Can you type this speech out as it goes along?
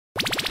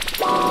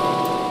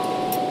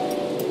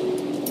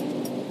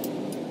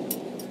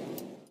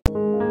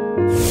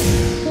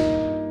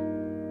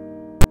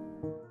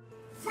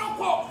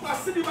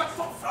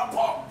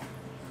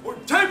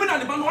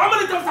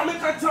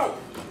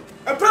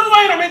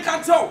me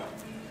can't tell.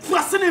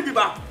 Prasini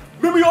biba.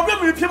 Me you be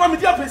me pema me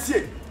dia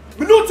pese.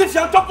 Me no te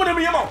fian top na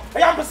me yema.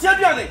 I am pese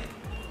aduane.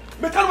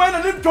 Me kan wa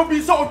na ne to bi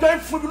so odan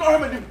fu bi no ha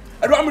me dim.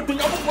 Edo am to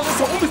nyabo ko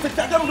so o Mr.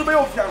 Kyekyeku no be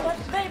ofiano.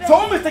 So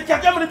o Mr.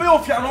 Kyekyeku no be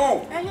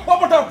ofiano.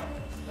 What about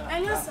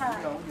Enyo sir.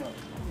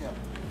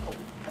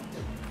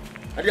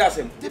 Adi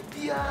asem.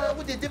 Debia,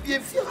 wo de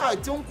debia feel how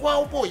don't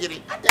kwa bo yere.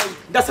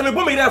 That's me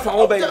bo me there for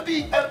obey.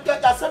 Debi,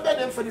 asem be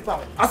dem fani pa.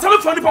 Asem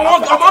fani pa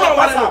won amana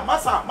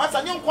Masa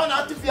nyen kwa na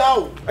atifia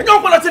o. Enyo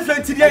kwa na tifia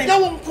ntidi yen. Enyo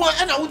won kwa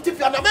na wo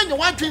tifia na me nyen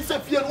wan twen se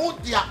fie no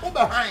dia wo be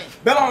han.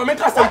 Be ma me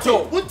ka samcho.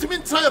 Wo timi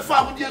ntra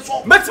fa wo die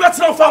so. Me tira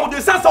tira fa wo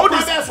de sense wo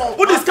dis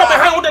ka be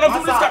han wo de na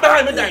dis ka be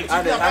han me dan.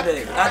 Ade.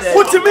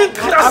 Wo timi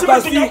krasi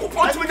me tumi ko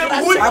timi de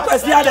wo.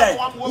 Akwasi ade.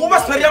 Wo ba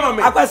speria ma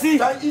me. Akwasi.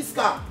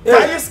 Iska.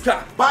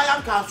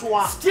 Bayan ka so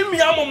a. Still me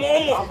am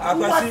mo.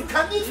 Akwasi.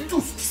 Can you do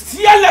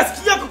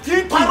fearless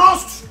Kyekyeku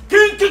Paros.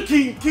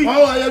 King.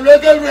 Oh,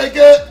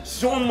 reggae.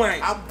 Show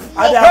mine.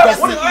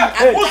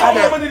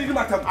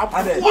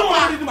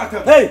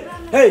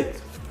 Hey.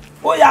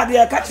 Oh yeah,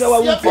 they catch you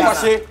one for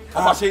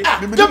Abashe.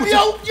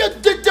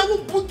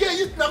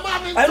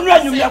 And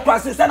run you your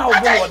passes and I'll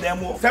go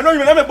them. Sano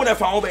you never put a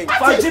found bay.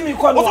 For Jimmy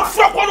Conno,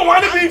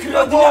 one of you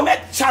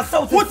met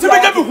Chassa. What to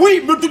make them we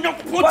do not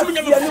put me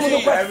in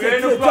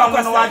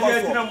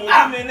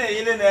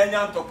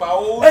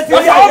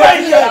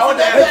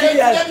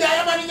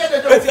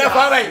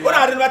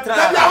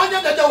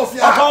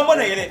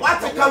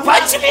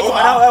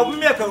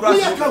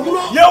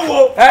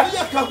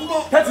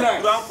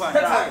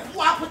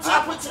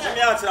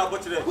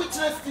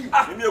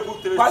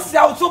Pass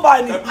out so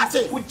by me.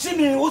 With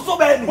Jimmy, also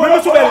by me.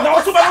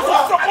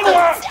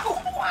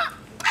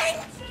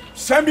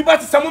 Send me back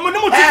to some woman.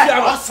 Maybe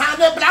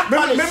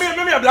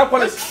a black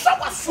police.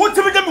 What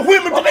to make them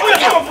women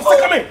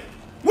coming?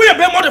 We are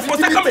being more than 4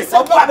 seconds. You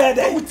are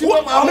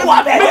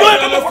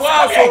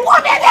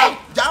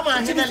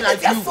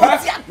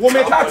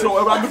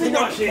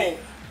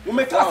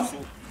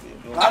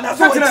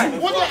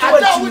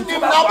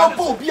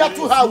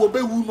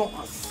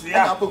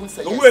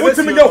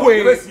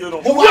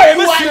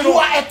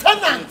a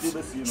tenant,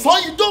 so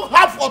you don't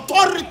have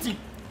authority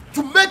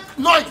to make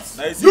noise.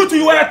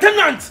 You are a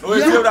tenant.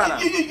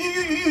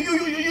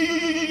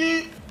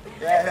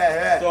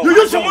 You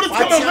use someone to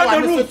come and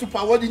run the room.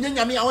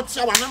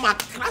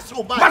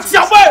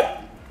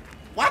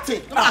 What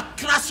it?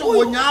 Class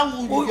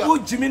who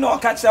Jimmy no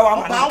catch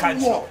our man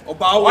catch.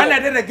 About one I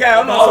did a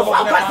girl.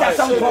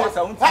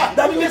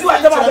 That means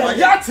what about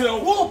Yato?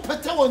 Who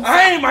put on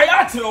I my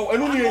Yato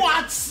and only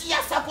watch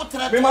yes, I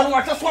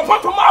just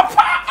want to my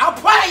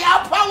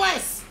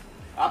powers.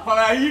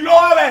 You know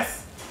us.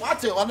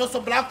 What it? Was no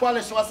black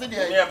polish was in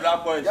there. Yeah,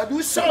 black boys. You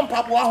do some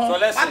papa. So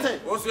let's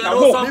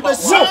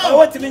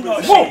what you mean?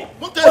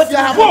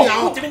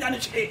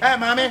 Hey,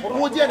 mammy,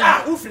 what you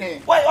know?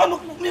 Why, oh,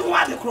 me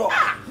want to crow.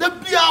 The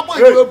beer boy,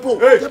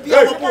 the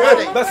beer boy.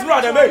 That's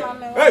not them.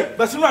 Hey,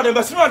 that's not them.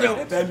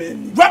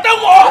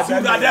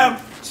 Radam,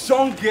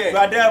 song gay.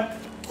 Radam.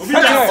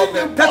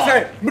 That's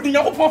right. But you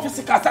go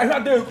physical. I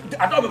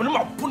don't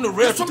know. Put the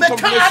rest to make a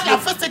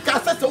physical.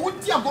 So what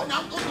you go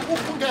now?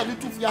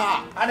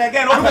 And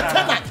again, I'm a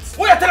tenant.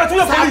 We are tenant to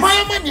the police.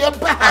 My money,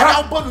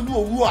 I'm born to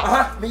know who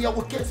are. Me, your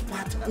case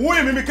partner. I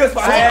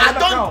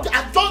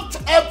don't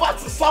ever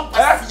to some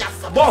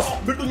boss.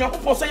 But you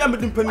go say I'm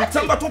in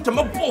Penitamba to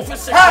my boss.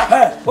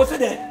 What's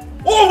it?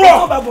 Oh,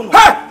 wrong.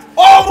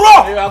 Oh,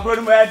 wrong. You are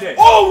going mad.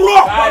 Oh,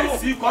 wrong.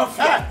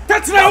 Cconfion.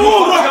 That's not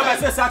wrong.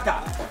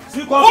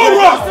 We are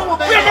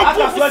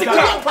not going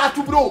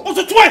to bro.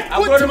 Also, 20.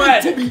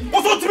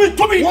 Also, 3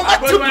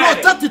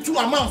 32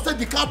 amounts. Said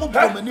the carbon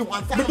bomb and you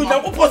want to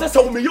process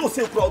of me. You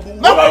say, problem.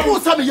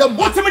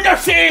 What's in your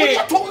say?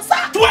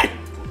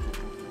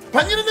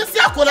 Panini si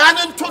akoran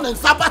ntone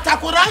sabata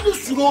akoran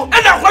suro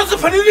and akwaso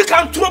panini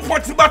kan tro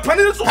pot ba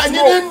panini so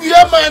panini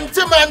ye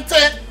mente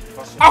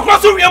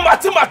akwaso we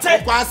mate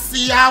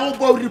kwasi a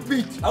wo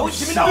repeat I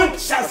wish me now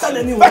chance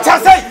na ni what I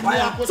say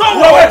so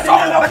what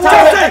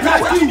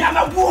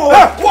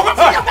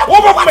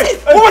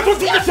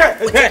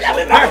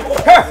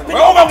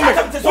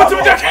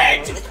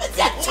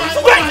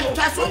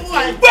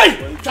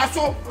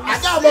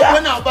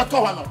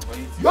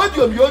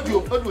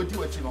Yodio,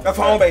 I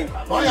found I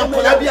am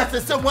going to be at the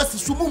same was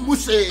Sumu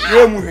Muse.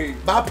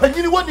 But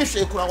Panini won't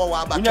shake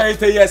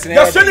yes.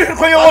 You're sending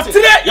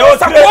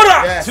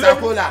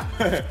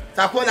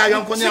Takola,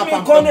 young Konya,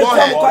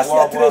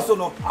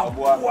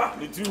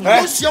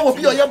 will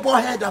be your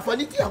boy head of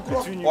an idiot.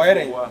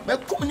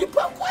 But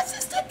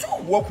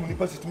walk me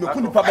to me,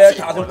 couldn't pay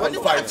 1,000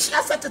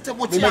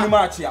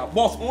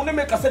 boss only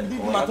make us a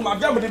big matter.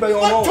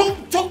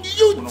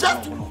 You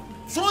just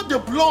throw the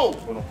blow.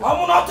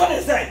 I'm not going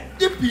to say.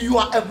 If you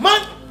are a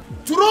man,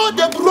 throw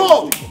the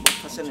blow.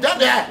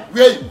 Then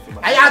wait.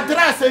 I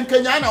address in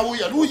Kenya.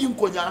 We are losing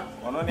Konya.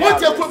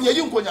 What you come here,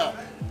 you Konya?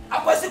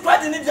 I was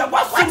surprised in the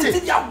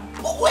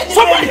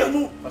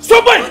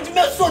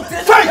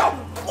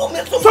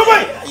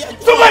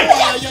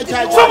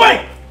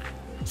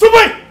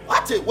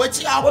What it? What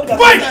you are? What the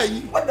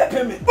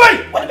payment? Wait!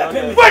 What the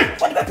payment?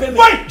 Wait! What the payment?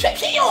 Wait! Check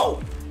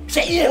you.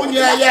 Check you. Oh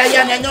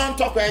yeah. Na nyom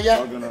talk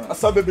yeah.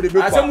 Asa bebrebe.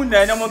 Asa mu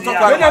na nyom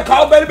talk. Me na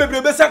ka obere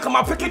bebrebe say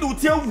come pick it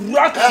utie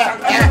wura ka.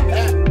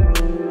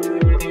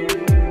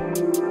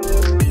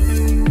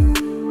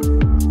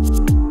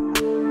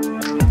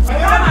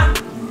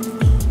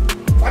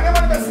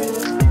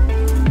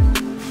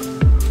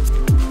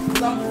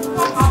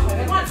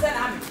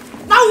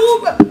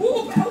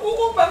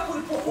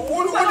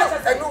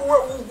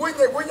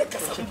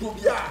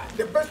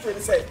 The best way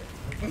to say,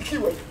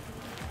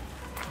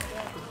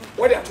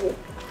 what are you?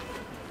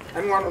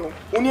 And one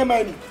only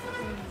money.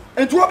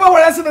 And to about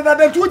what I said that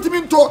the 20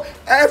 minutes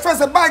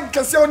first a bag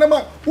can say on the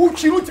man who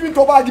she would mean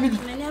to buy the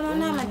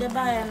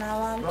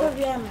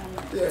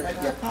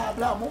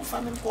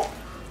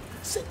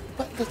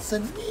but that's a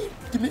need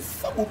to me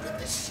for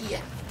this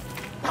year.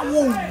 I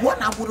won't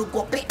one I would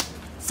go back.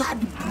 Sad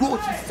bro,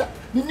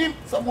 you name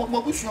someone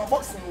more wish your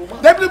boxing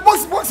woman. They be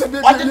box and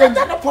they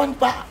didn't point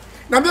back.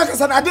 Now,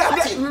 because I did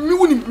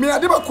me, I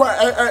never quite.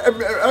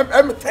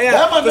 I'm tired.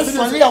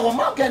 I will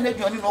mark and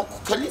you know,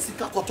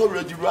 Kalisica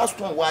Cotor, the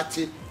Raston watch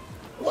it.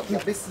 What you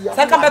be see?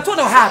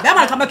 Sakamatuna ha,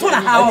 Bema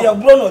Kamatuna ha. You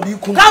blown or you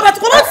could. Come on,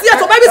 see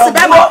to baby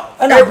Bema.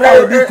 And I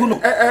brought you kuno.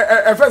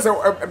 First,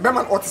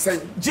 Beman ought to say,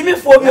 Jimmy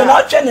for you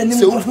not changing.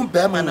 So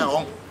Beman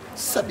now.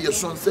 Said your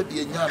son said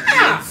your young,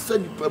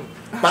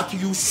 but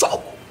you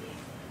shock.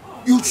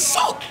 You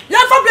shock. You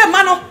problem,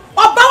 Mano.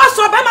 Or Bawa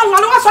so Bema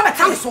was on the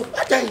council.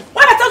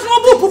 Why I tell you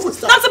no proof?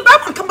 That's a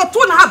Bema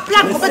Kamatuna have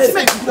black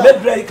commitment.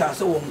 Let break us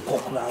so on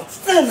cock now.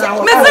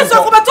 Mrs.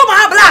 Kamatuma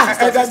have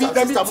black.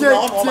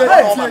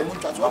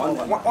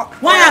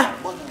 Why?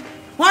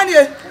 1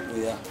 year.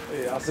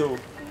 Yeah, so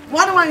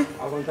 1 way.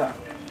 I want that.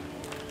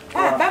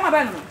 Bema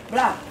Ben,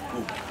 black.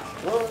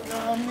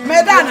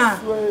 Medana.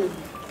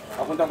 I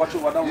want to watch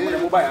what I'm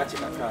going to buy.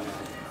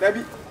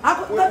 Debbie,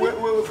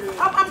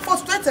 I'm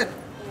frustrated.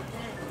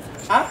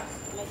 Huh?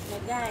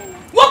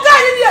 What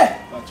guy in here?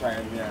 I'm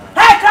trying, yeah.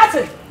 Hey,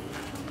 Cathy!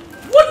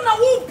 Wouldn't I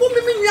put me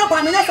in your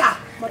banana?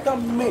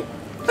 Madam, me.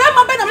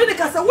 Bema Ben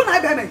America, so wouldn't I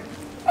be me?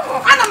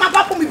 Anna, my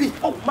papa, maybe.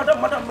 Oh, madam,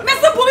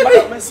 Mr. Pumibi.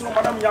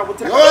 Madam, you will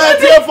take oh,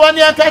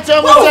 Cconfion catch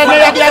up with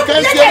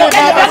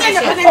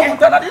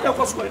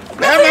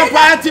the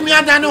party me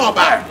and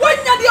Danoba. When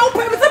you're the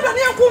open, Mr.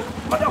 Paniaku.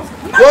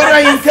 What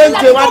are you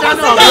thinking?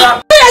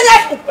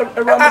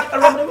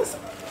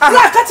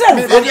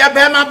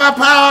 Bema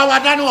Papa,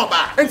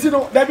 Wadanoba. and you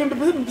know, they've been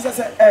business.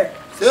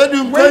 Said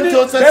you went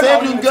to say,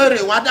 Gary,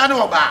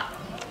 Wadanoba.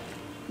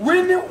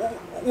 Winning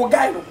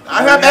Wagano.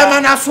 I have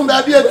Bema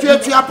Nasumba be a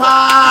church.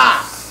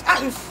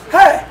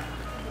 Hey,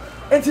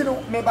 and you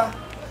know, maybe I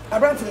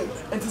ran to him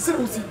and to see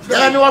who's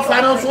Then you are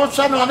finance what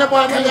channel on the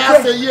boy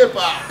last a year.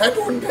 I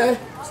don't care.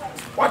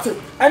 What it?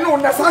 I know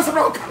that's not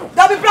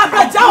That be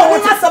black, Joe,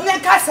 when I some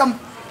custom.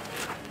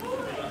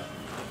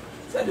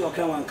 Said you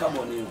can come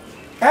on you.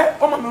 Eh,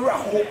 oh, my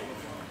raho.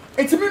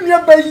 It's a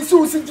million by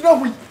so since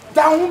we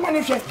down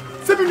management.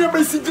 7 years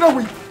by since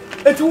we.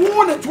 It's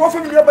one to offer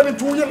me about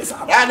 2 years.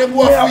 And it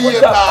was a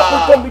year.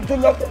 After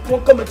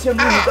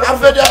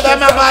the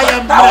Bema by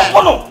him.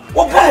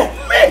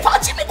 Me,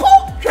 touch me,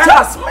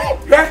 just me.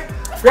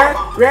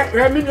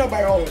 Where million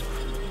by all.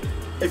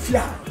 If you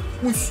are,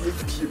 we see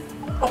you.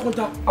 I want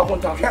that.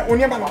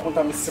 Only man, I want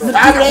to miss. Me, it's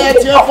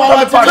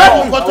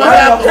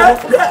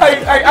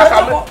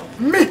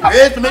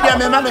me,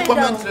 I'm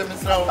comment. What's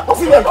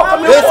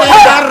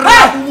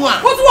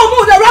wrong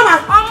with the Rama?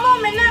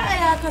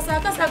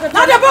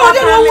 Now the boy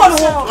didn't want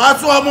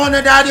That's what I'm on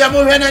the daddy. I'm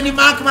moving any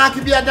mark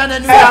to be done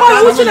and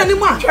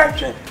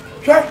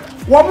check.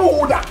 One more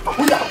order.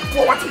 We are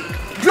what?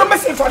 You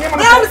message for him.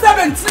 I'm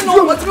 17.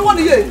 No, what do you want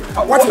to hear?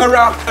 What's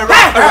around?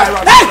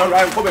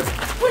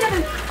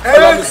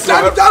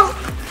 Down.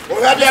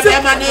 Already a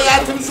man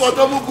at him so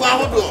to move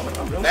out.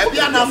 Maybe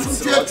I'm not from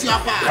church. I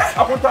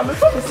want to miss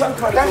some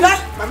kind of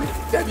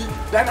Debbie.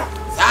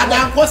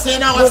 Adam was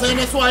saying I was saying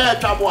it's why I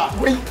trouble.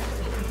 Wait,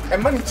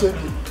 and money change.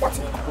 What?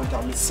 I want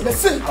to miss. Let's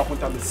see. I want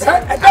to miss.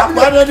 I'm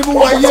not going to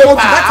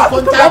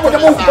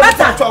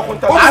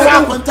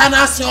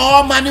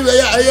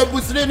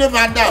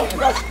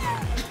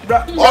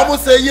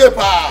almost a year.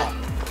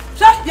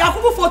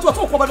 Yakubu for to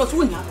talk about us.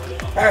 Wouldn't you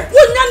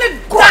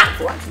go?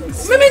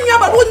 Women, you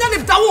have wouldn't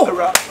live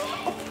down.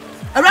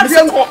 I ran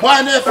one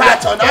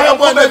pattern. I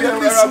want to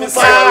miss. I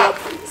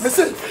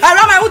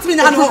ran my wood in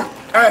the home.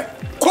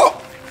 Cook.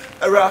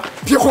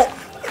 Pico.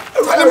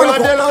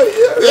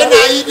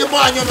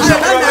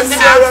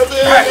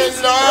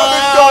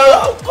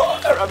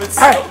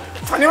 Hey!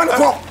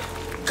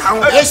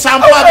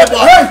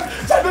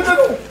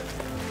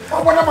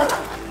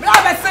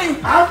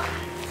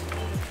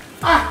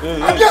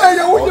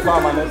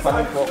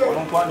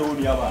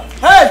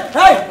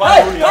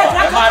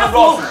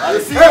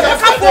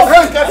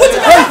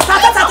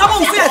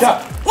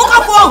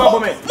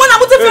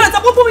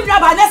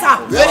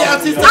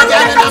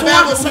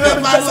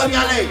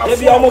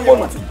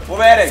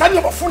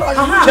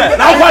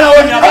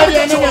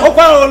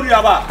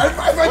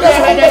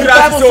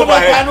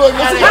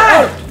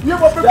 The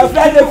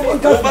Friday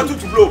over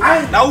to blow.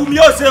 Now we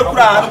all say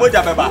kura no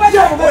moja beba.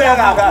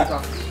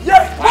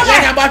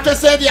 Yeah, about to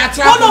say the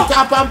attraction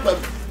tap pump.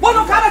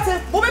 Bono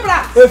karate, bo me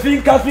bra.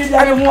 Efin kafi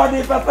dia ne ho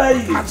ade papa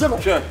yi.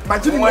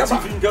 Imagine what you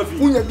think.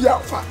 Unya bi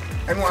afa.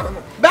 Enu ano.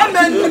 Ba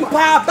men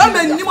pa, ba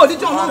men ni mo di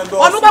jon no.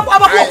 Onu ba pa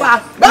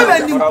pa. Ba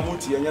men ni.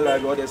 Ramuti enye la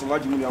go dey se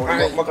maji mu ni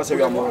awon makase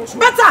wi amoro so.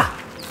 Better.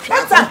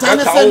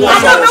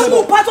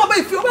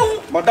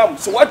 Madam,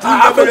 so what do you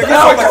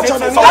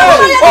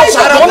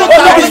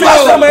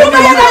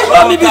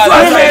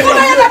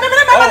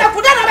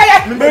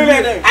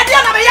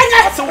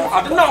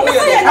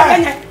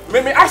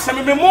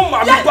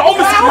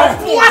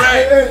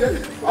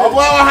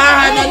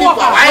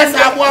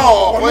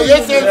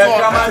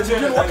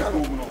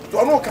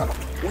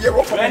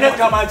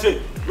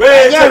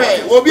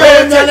Obi o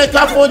nyale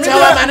kafo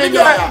chawa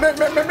manager.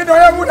 Me do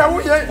ya mu na wo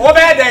ye. Wo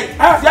be dey.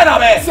 Ya na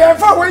be. Se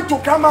fa we to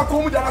come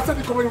come da na say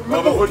the come.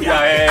 Me bo dia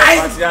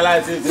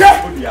specialize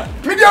bo dia.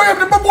 Me dia ya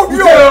me bo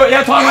bi o.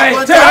 Ya to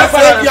anwa. Se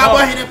dia bo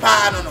hini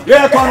pa no no.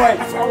 Ya to anwa.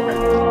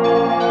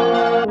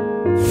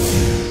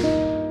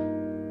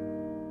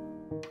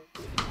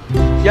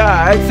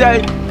 Yeah, I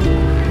say.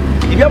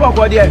 If you have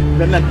a idea,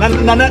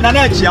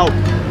 na chia o.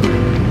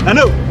 Na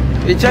no.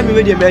 e cha mi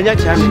we dey me nya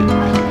cha mi.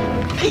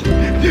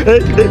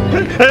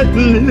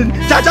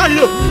 Chacha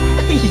yo.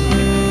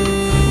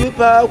 We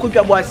pa ku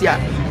twa bo asia.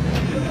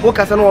 Wo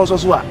kasa no so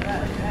so a.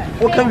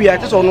 Wo kan wi a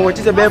te so no wo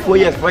ti se be 4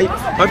 years fa.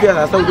 Ma fi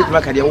ala sa wo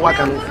bituma ka de wo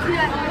aka no.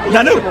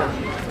 Na no.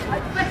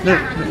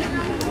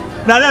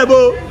 Na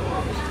bo.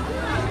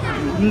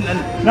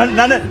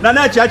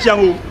 Na chia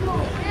o.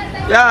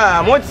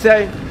 Yeah, mo ti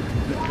say.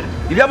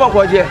 If you have a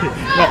idea.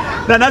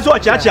 Na so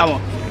chia mo.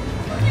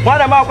 Why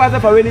am I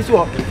quite for any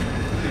so?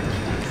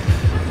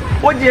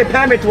 What do you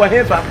permit to a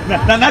heifer?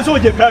 Na so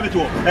je permit to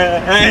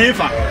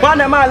heifer. Why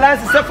am I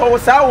last step for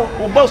Sao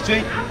or Boss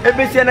Street?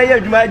 Every day I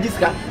hear my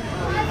disca.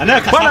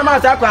 Why am I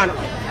Sakwan?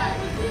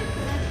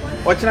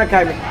 What's not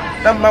coming?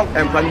 That mount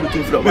and planning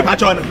to flow. We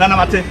patch on Nana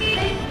Mate.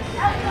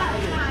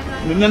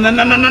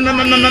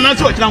 Na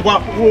so china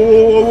kwa.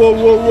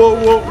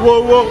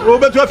 Wo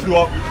betu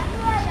afiro.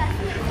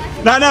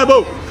 Na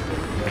bo.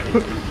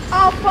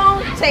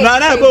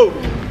 Na bo.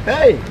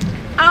 Hey.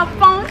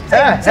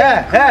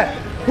 Hey.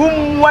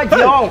 Whom what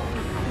you on?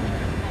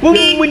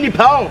 Whom win the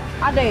pound?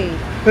 Ade.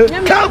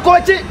 Can't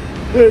coach it.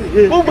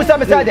 Who was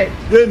some Saturday?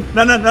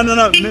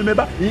 No.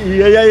 Remember?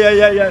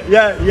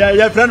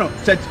 Yeah, friend.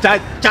 Cha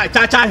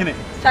hine.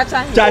 Cha.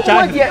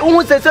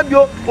 Who says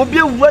you will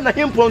be one of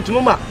him from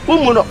Mama?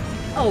 Who no?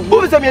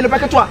 Who is in the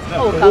packet? Huh?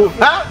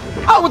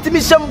 I would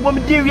miss some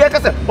woman dear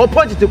Yakasa or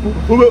point to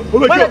who.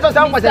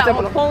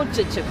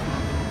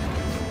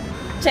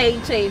 Che.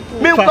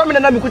 Me come in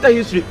and I'm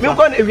history. Me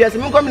come if yes,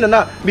 me come in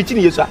and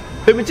between you, sir.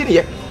 Between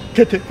you.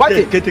 Kete.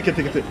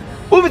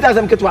 Who does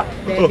them ketwa?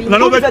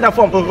 No, better that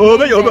form.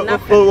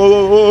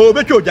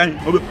 Becho Jan.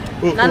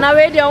 Nana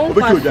radio on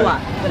paswa.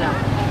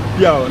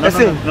 Yeah,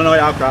 no,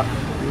 I cry.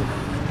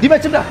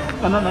 Dimachida.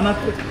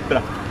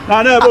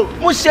 No.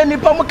 Mushe ni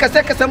pa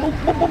mukaseka mu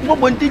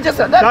ndije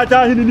sada.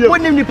 Cha hini.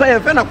 Woni ni pa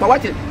yɛfɛ na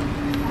kwawate.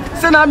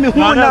 Sena me hu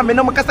na me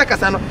no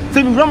mukasaka no.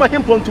 Se mi rama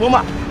him ponto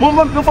ma.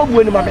 Mo fa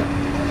buo ni ma me.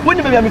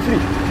 Woni me am free.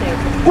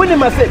 Woni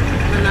ma say.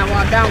 Nana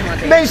wa down wa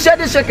dey. Me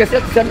shade shake se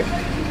se me.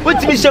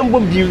 Woti mi shem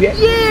bom diwe.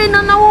 Ye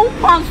nana won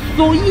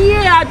paso ye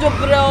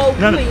ajobro.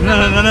 No.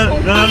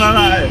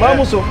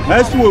 Mamuso.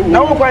 Esu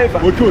na wo kwa ifa.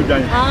 Ocho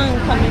Jan.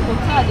 Kame ko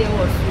tade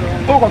wo so.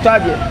 Ko ko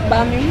tade.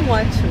 Ba me hu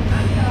achi.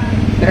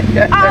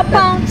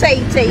 Upon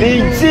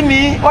Che.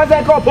 Me what's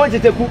that called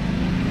Ponteteku?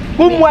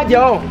 Whom what you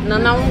on?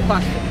 Nana won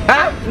paso.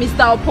 Huh?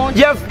 Mr. Upon.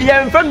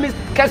 Yeah, from Miss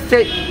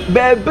Casse,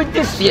 baby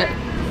this year.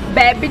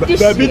 Baby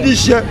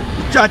this year.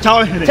 Cha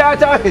hine.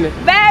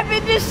 Baby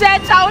this year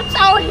chow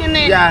hine.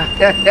 Yeah.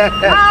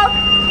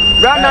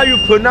 Right now you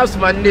pronounce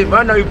my name.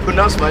 Nah,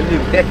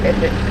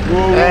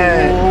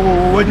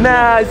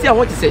 see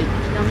what you say.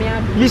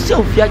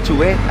 Michelle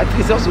Fiachu, at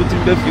least also to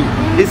be few.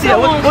 You see,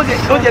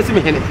 what you see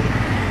me here?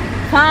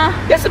 Huh?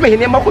 Yes, me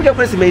here, my good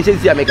person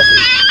mentions here, make us.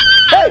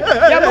 Hey,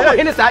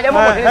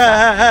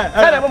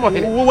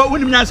 What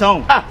you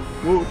song?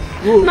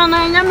 Nana,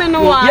 no,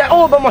 yeah,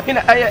 over my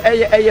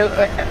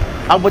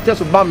I will tell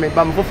you, Bam,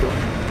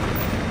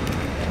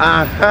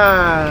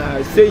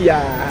 aha, say ya.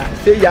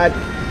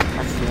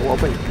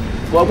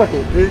 What?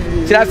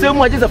 She has so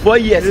much as 4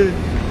 years.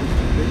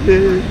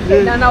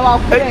 Nana wa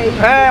play.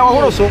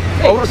 Also,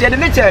 the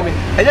next time,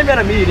 and then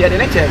I'm media the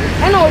next time.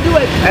 And I'll do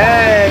it.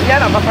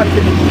 Yana, my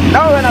family.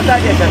 Now when I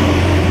die,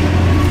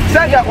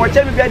 Saga or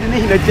Chevy Bed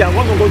in the town,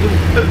 what go to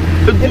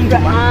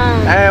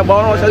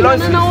Bonos alone.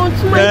 No,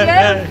 to my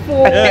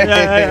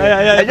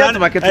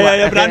market.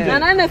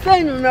 And I'm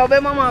saying,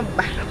 Mama.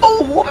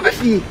 Oh, what a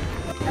fee.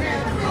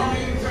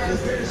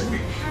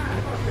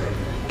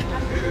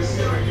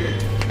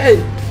 Hey,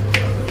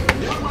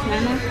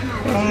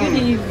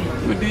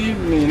 good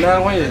evening.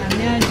 Now, why?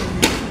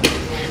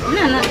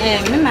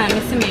 Mamma,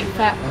 Miss me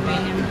fat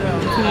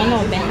no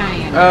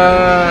behind.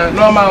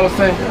 No, I was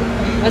saying.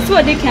 That's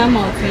what they came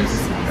out.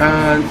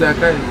 And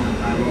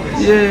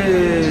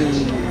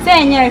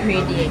Say near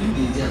ready.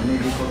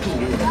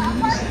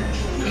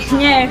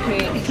 Near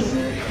ready.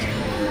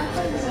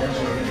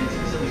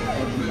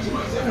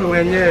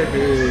 When you're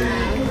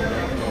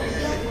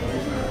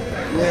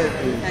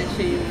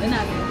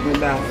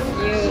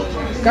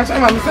catch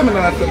I'm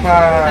seminar at the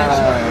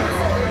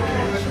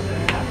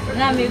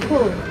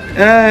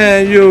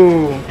you.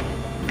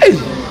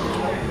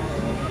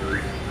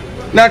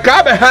 Now,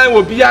 car behind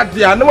will be at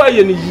the annual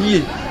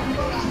year.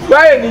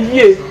 Why in a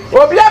year?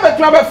 Or be able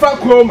to have a fuck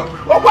chroma.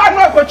 Or why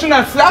not for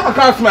China slap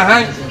across my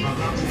hand?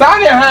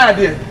 Sanya high,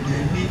 dear.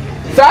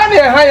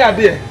 Sanya high,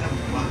 dear.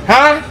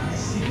 Huh?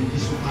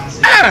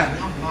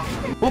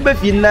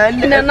 Obefi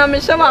nani na me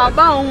shama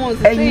aba ho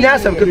se enya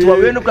sam keto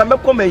we no kwa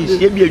mekoma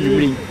nhie bi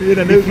adwumri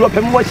e furo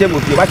pem wo che mo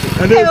fie ba che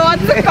e o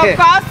te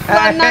ka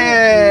na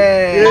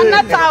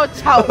na tao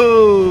chao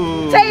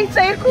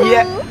sei ku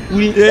ye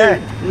wi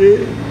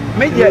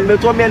meje me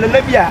to me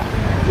na bia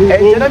e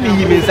jena mi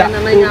yi me sa na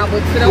nya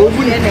botira wo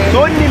ne ne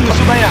so ni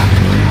musuma ya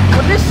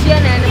o de hie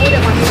na ne wo de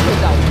ma ko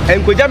dawo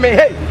enkoja me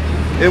hey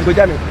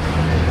enkoja me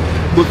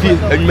Bofi,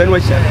 and men were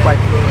shot by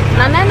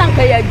Nana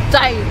can you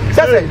die?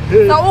 So,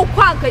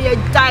 can you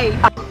die?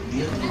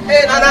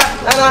 Hey, Nana,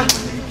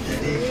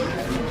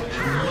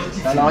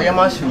 I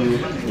must you.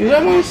 You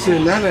haven't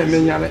seen Nana,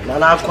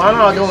 Nana,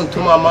 I don't to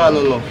my man.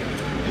 No,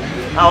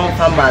 I won't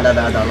come by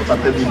that.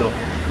 Papa Bino.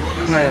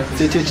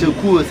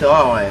 Kyekyeku, so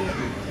I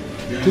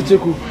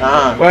Kyekyeku.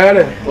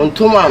 Where? On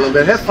tomorrow,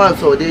 the head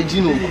fans or the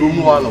Gino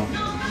Krumuano.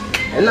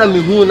 And I'm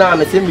who now,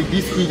 I say me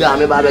this eager,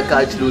 I'm about to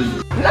catch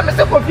those. Na me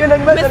se Cconfion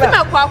and me se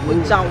me kwa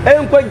kunjaw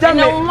enkoja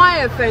me no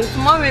why offense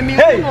mommy me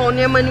no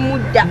ne mani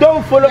muda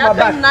don't follow my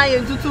back na ye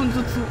tutu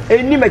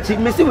eni machi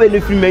me se we ne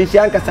free man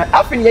hia nkasa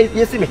afin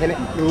yesi me hene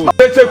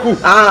Kyekyeku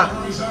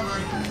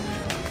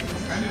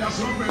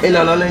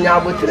ina no nya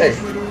abotire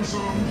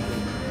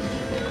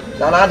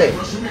na de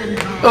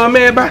o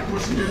me ba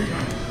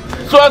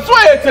so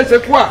ye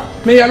Kyekyeku a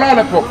me ya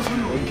la pop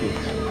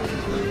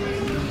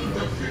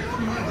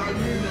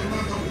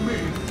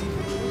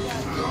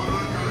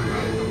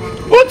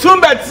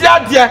Utumba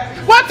tiadia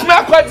what me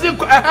akwati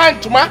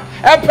hantuma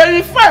e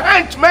perifa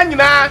hantuma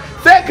nyina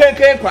se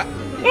kenken kwa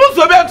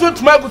unso be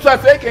tutuma gutu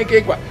se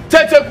kenken kwa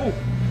Kyekyeku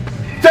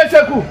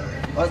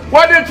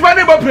what the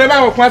 20 bo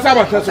prema wo kwasa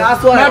ba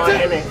so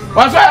mate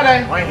waso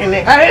ale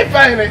eh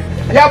fine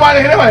ya ba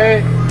le wa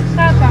he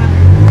papa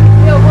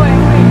yo boy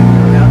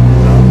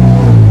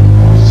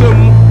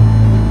some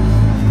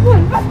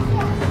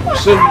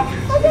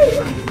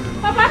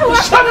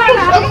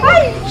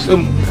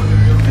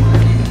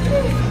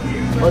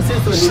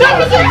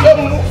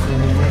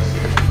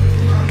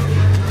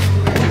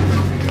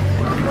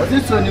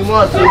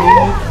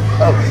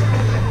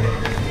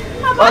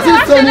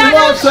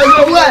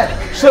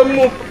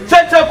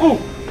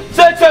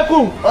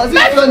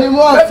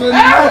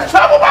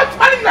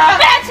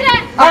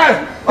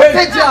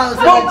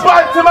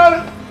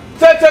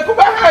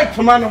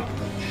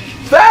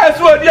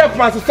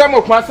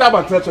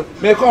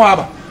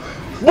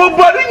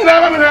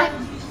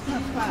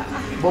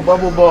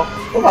Bobo,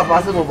 o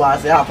papa se bobo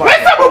ase apa.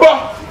 Mr. Bobo.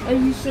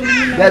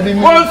 Let me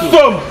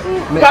some.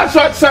 That's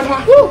what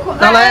someone.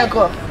 Nana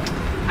yako.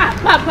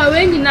 Papa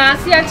we nyina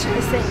ase a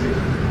chese.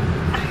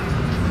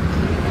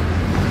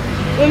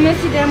 O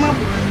mesi dem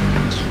abu.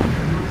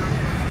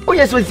 O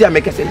yeso si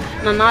amekese.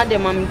 Nana de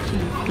mam ki.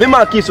 Me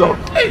ma ki so.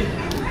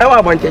 E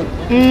wa bonten.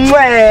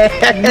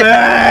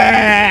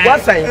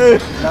 What say?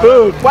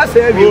 What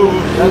say you?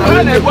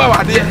 Na go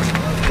wa de.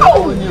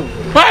 Oh,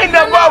 find the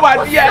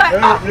boy dear.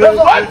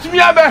 What me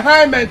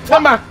behind me?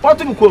 Tama, what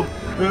to go?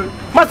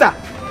 Master.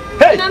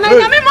 Hey. Nana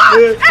me mo.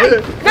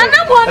 Hey.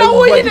 Nana mo na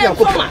wo yi dem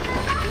foma.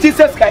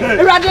 Jesus Christ.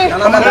 Erade.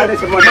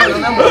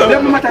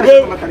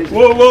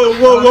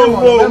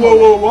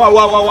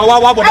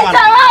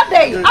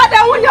 Ada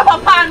wunya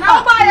papa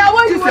na ba ya wo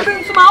yi wo bi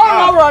ntuma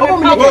oro ne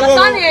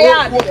na ne ya.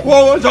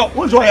 Wo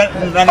ya.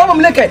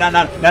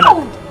 Nana.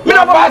 Me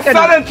na ba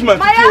silent man.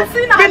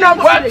 Me na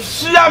ba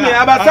shia me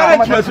aba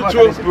silent man to.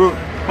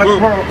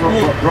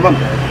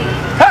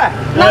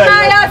 Nana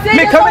ya say.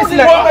 Me come see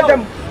na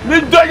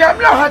me do ya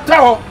me hata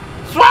ho.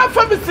 Swa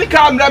fa me sika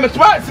amra me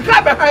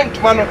sika behind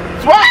tuma no.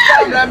 Swa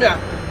amra me a.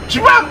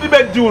 Chimam di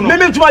be do no.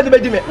 Me chuma di be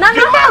di me.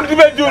 Chimam di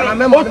be do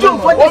no. O tu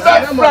fo di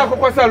fra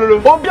kokko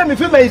salolo. O bia me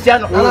fi mansia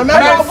no.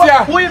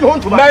 Mansia. Wo yi me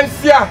hontuma.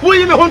 Mansia. Wo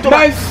yi me hontuma.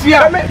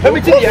 Mansia.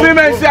 Me ti ni. Free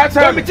mansia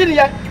cha. Me ti ni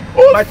ya.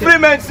 O free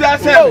mansia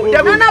cha.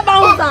 Nana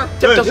bounce.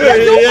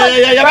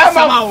 Yeah.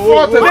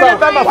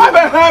 Why be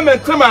harm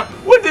and tama?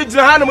 What did you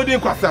hand me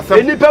kwasa sam?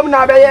 Eni pam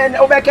na be ye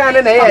o be kan na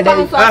ye den.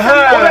 O be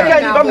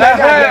kan ni pam na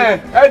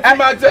ye.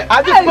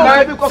 I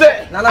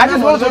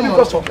just want to be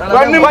because of.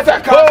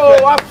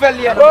 Oh, I fell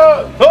here.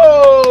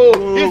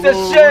 Oh, it's a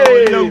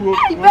shame.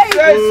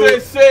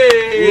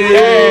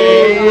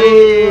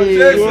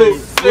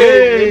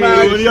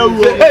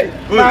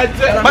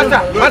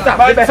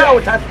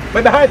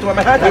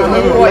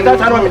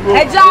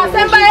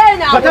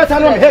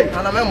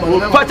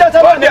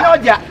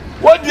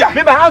 What dear?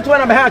 Me behind to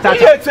one behind.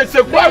 Yes, it's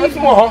a quiet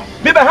more.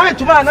 Me behind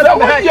to man, not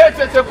behind. Yes,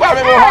 it's a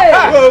quiet more.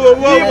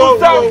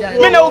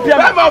 Me no pia.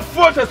 I'm a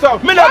foot or so.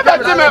 Me no got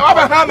him. I'm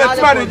a hammer.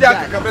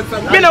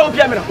 Me no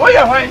pia. What you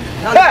high?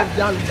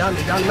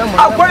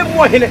 I'll call him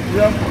more in it.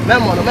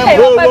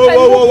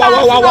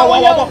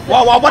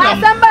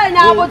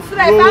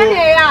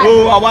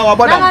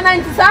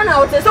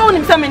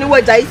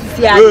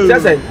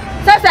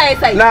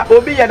 Na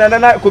obi ya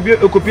na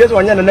kopi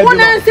so nya na na bi.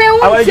 Una say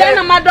who say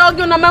na my dog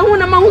na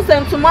mahu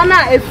sentuma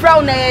na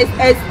efra na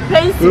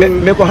expensive.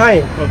 Me ko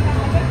han.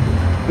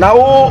 Na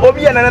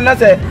obi ya na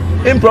say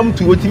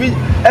impromptu otimi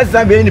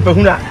esa be ni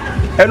pahuna.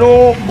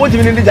 Eno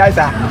otimi ni jai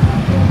sa.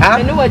 Ah?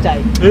 Me no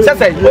wajai.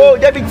 Say oh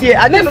deputy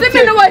I me say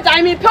me no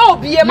wajai me pe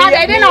obi e ma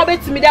dey na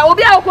obetimi dey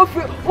obi a ko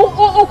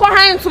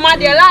han ntuma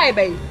dey lie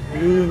be.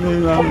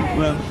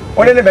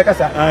 Ole ne beka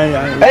sa.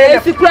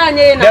 Sikura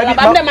nye na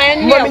ba ndem ayen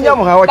ni. Mami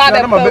nyam ha wachi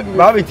na ma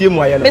be tie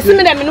mu ayelo. Me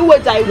simi dem no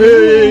wajai.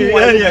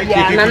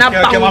 Na na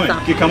ba.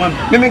 Kikaman.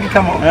 Me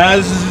kikaman.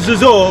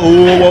 So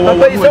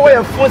Papa you say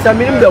we phone sa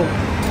minim do.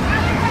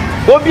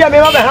 Obi a me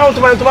ma be ha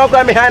ntoma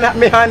kura me han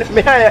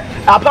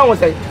apa won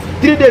say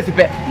 3 days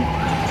pe.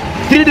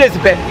 3 days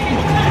pe.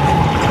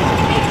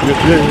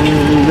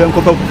 Yen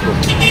ko pa.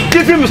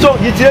 Ki film so,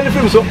 yi tire ni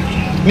film so.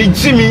 Ni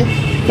jimi,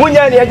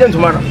 wonya ni agent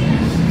tomorrow.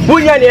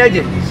 Wonya ni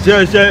agent.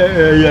 Tomorrow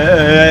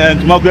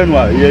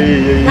no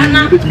ye.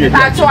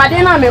 But so I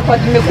didn't make me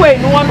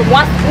no one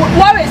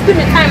what is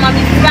me time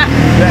mami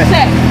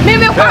say me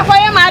kwa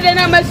kwa ma dey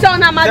na me show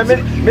na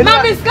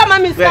mami ska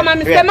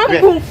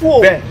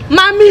mampunfu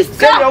mami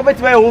ska say you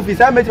bet my home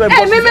fees I met my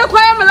boss me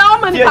kwa me la o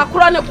mani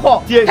pakro ne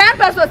ko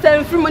 10%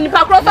 say free money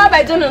pakro so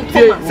ba je no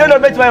ntoma say no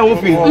bet my home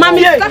fees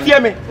mami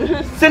hear me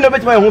say no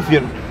bet my home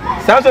fees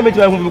say so bet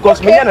my home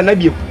because me na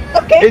biem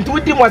okay enti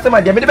wudi mo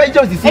asema dey me dey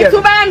just this year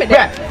enti ba me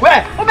dey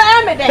where oba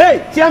me dey hey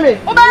hear me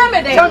oba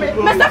me dey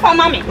me say for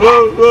mami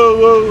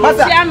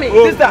masa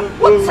sister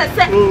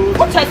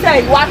what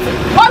say what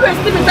always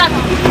give me that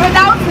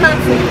without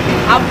nothing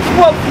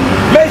above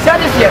me say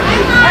this year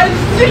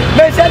me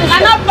say this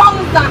and not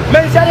bounce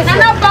me say this and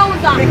not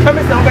bounce me come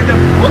say on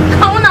gadam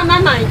count na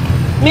nine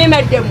me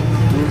dem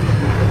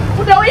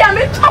ude we ya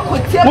me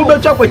chokotie mu be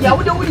chokotie ya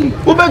ude we me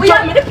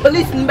the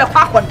police ni be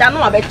kwa akoda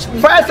no abechi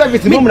fire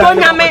service mu na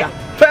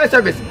fire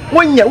service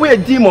wonya we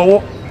demon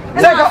wo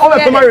say ka over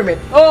to marry me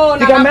oh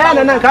na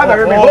man ka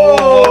marry me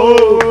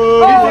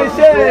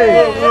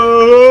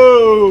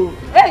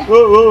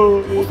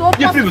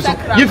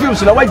you feel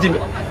so na why Jimmy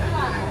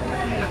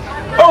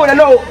oh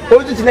no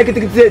o tu tina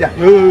kitikiti da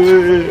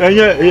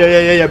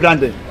yeah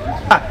branding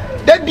ah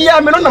that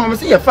bia me no na me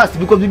say fast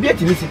because we be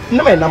atimisi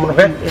na me nam no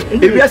he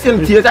e bia say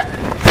ntie sa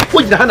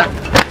wo jina hana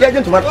ya je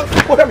ntoma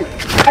ko ka mi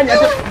anya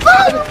je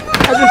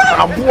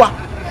aboa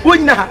wo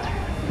jina ha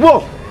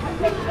wo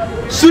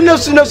suna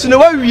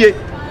wa wie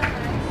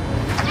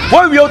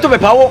to be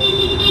pawo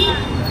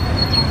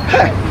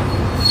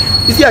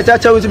isi a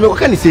cha wo me ko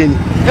kan se ni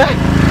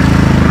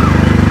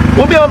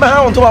wo be ma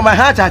ha on to ma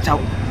ha cha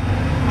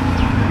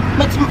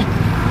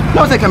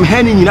no say kam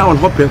hani nyina on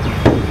hop preko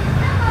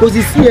cause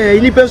isi e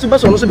ni penso ba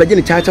so no so be je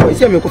ni cha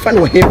isi me ko fa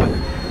no hepa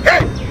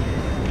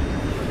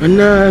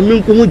ana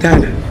min ko mu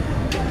dana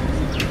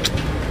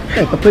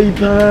papa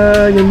ipa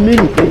ya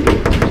mini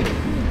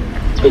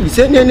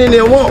say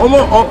ne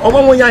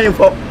omo nya yin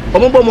fo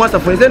omo bo mo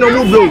asafo say no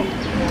mo blow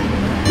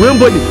we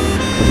mbodi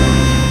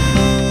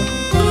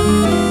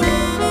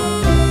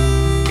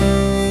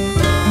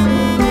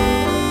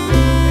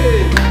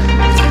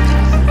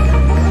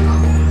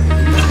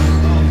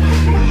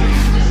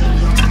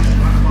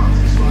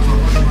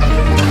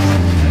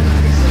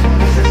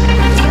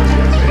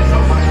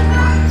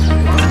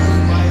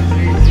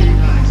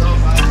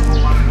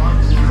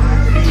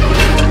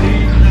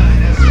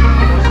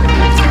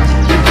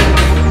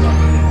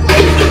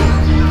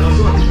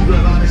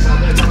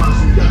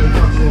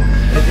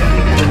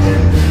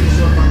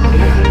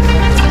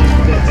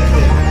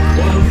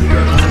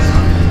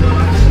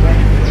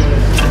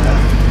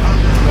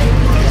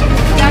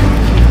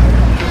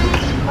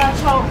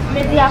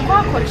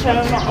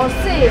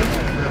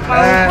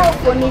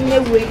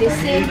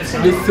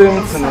the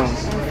same thing.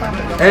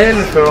 And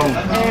from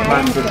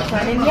Martin.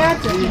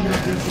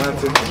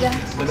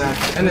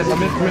 And it's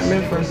my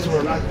friends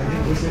were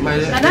my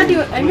and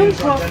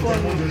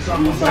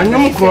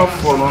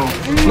Cconfion.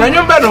 Now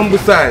you're better on the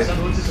side.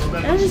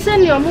 And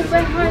send your move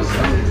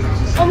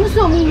almost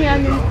so me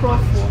and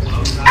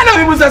Cconfion. I know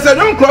he was a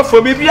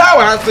Cconfion, maybe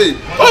I say,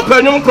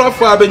 open your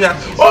Cconfion, Benya,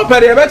 open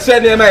the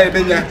erection near my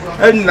Benya,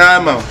 and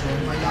now.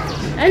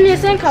 And you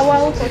think I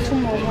will for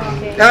tomorrow.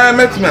 I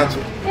met me.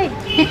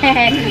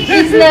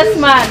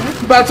 Businessman.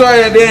 But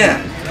why are you there?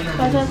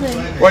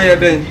 Why are you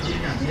there?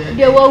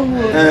 They were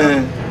wood.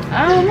 I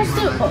must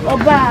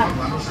Oba.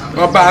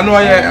 Oba, no, I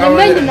am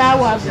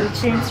now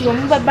change your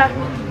move back.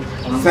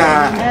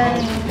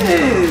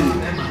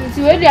 It's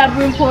already a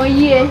brim for a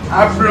year.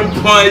 A brim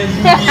for a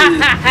year.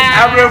 A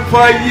brim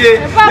for a year.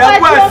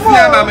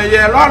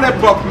 Papa,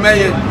 lollipop, may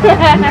you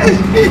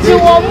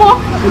want more?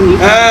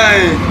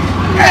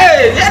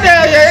 Hey,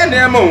 yeah,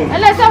 Nemo.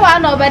 And let's have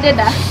one over there.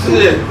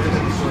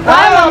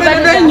 I'm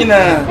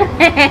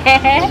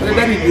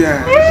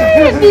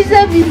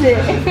busy.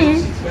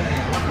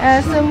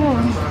 Some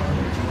more.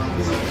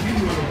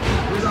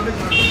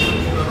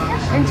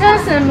 And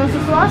Johnson,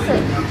 Mrs.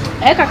 Watson.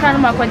 I can't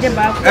remember what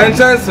about. And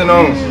Johnson,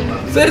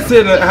 say,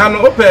 I'm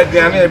open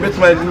again, a bit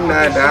my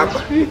dinner.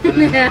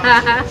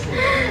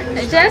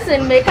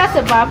 Johnson, make us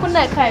a bar on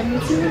that kind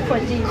of for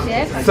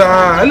this. Sir,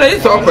 and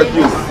it's all for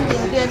you.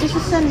 This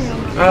is Sunny.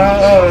 Oh,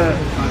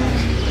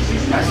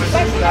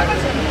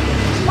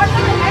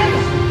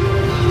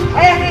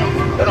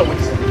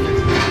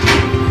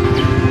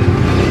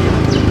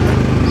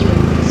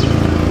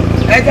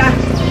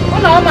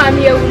 no,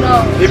 mammy, you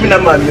know. Even a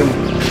man, you.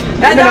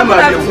 And I'm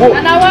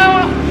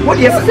what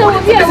is it? And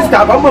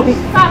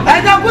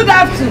good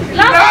afternoon.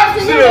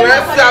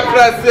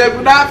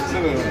 Good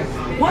afternoon.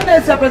 What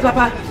is separate,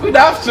 Papa? Good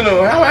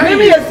afternoon. How are you?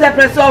 Maybe a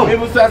separate soul.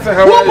 Maybe it's a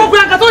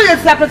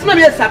separate.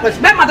 Maybe a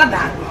separate.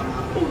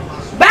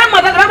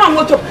 Mother,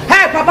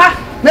 hey, Papa.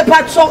 Me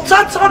pat so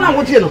that's all I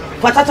want you know.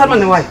 For that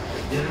man why?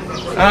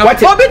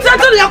 What? Oh, be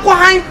tattle ya ko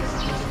han.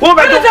 Oh,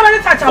 be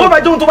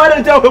don't to buy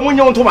and tell him when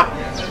you want to ma.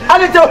 I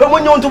didn't tell him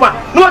when you want to ma.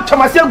 No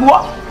Thomas go.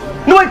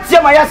 No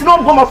tia my ass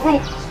no go ma fru.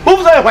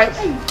 Who's that why?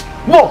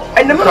 Wo,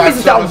 and the man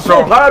is down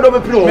so hard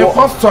over pru.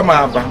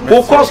 Customer ba.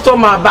 Oh,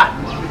 customer ba.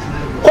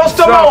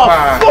 Customer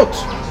foot.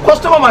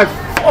 Customer my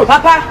foot.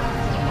 Papa.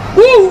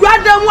 Who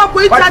rather want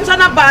to touch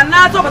on a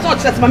banana to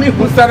touch my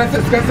who started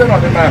discussing on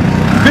the man.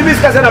 Bibi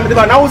discussing on the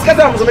man. Now who's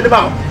getting on the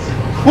man?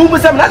 Who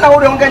was not now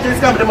on country is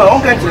coming to my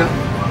own country.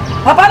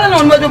 Papa don't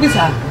know what you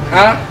are.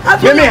 That's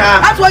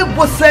why it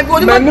was said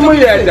when you are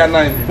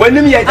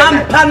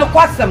Pano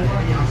Quasam.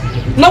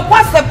 No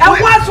Quasam, I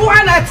was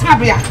one at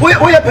Tabia. We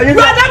are paying.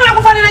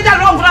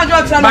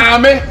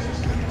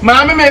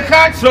 Mammy, may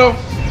catch so.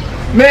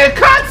 May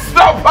cut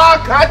stop our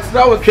cats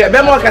now.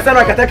 Bemo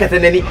Casana Cataka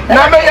and any.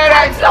 Now, may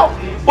I so?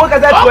 What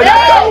is that?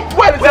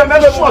 What is that?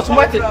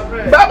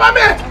 Baba,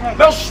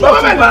 no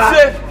swimming.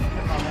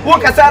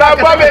 What is that?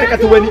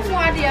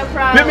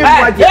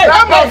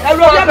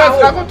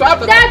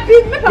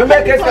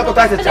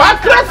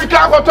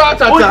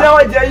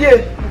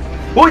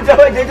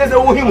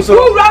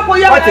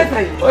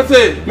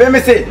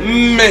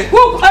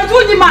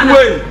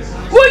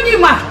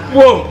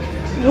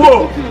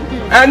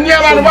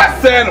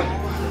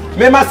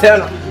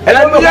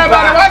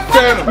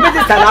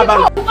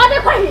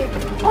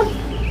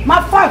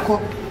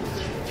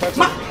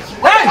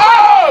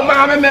 Oh,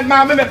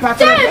 mamma,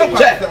 Patrick.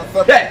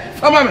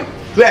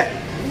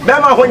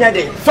 Bema honya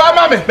de.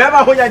 Fama me.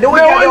 Bema honya de.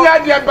 Honya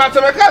de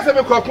bata me ka se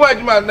me kokon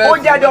aduma na.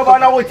 Honya de oba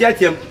na wo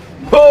tiatem.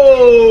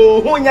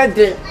 Oh, honya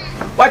de.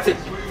 What it?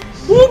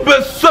 Who be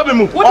so me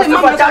mu? What is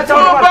my tata?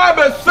 Who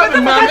be so me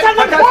ma? Who be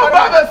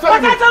so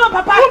me?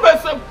 Papa. Who be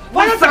so?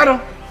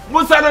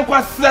 Musano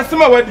kwa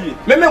sema wadi.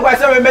 Meme kwa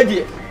sema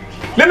medi.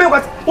 Meme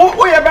kwa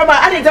o ye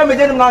bema ani tell me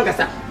dey no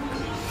ngasa.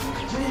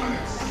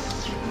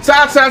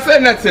 Cha say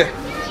nete.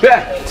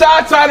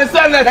 Cha say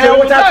nete.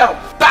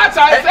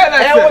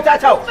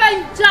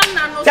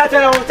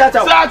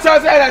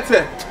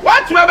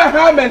 What you ever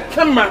have and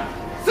come on,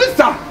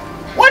 sister?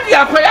 What do you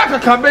have to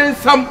come in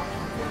some?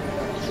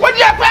 What do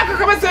you have to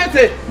come and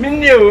say? Me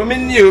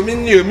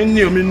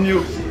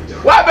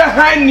what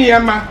behind me,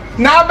 Emma?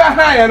 Now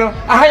behind,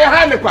 I have a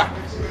hand.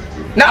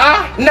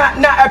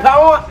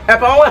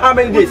 About how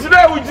many days?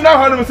 Today we do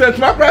not have to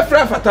my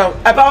preference for town.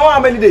 About how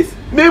many days?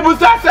 Maybe we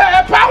start say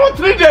about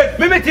 3 days.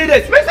 Maybe 3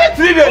 days. We say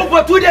 3 days.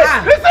 Over 2 days.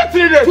 We say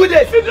 3 days. 2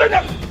 days. 3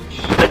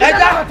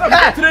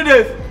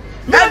 days.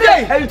 Maybe.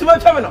 Hey, you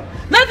terminal.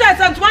 Not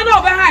that one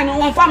behind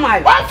one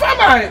family. One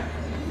family.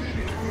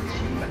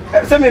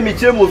 Some me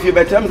chim with you,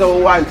 but terms of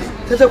one.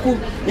 Cconfion.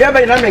 Yeah,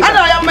 but I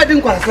am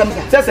making questions.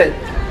 Say.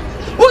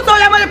 Who told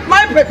you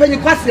my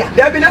preparing question?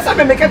 There have been some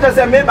makers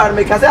and maybe I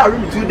make a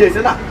room 2 days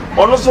and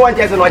also 1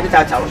 year and 1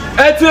 touch out.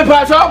 It's a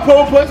patch of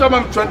 26.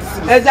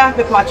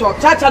 Exactly, patch of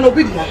touch and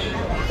obedience.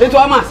 It's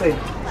what I say.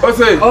 O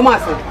say, oh,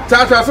 master.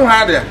 Tata so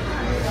hard there.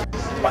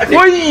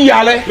 We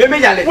yale. Me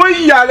yale.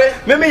 We yale.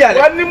 Me yale.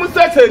 When you must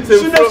say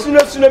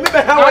sooner. Me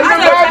how I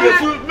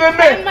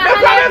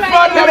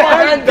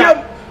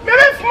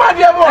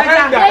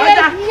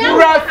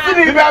you are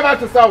sitting there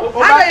to solve.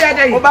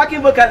 Oh, back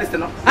in vocalist.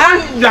 No.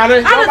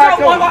 Yale.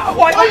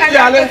 What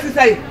yale to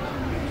say?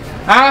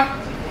 Huh?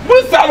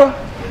 Busaro.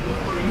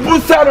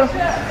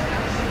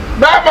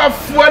 Baba,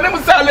 when you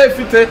say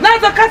lefite. Now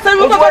the customer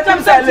will go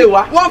to say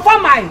one for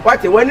mine.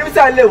 What? When you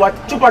say what?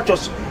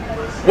 Chupachos.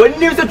 When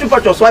you say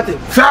chupachos, what?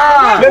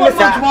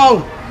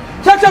 Wrong.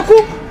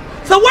 Kyekyeku.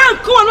 So one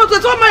come on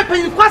to my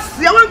penny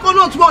question. I want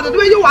to know the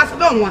way you was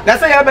done.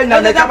 That's why I have been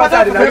in the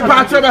capacity. This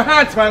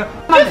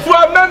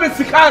one member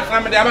Sika.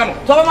 I'm the man.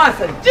 So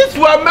master. This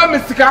one member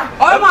Sika.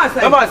 Oh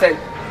master. Mama said.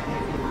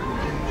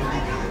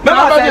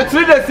 Mama said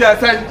 3 days here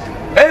say.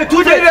 Hey,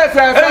 2 days.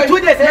 Hey, 2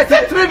 days.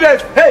 3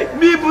 days. Hey,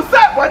 me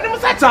busa. When you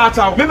say cha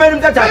cha. Me made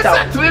him cha cha.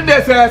 3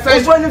 days here say.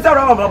 Which one you say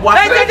wrong about?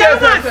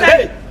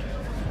 Hey.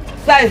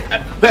 Say. 3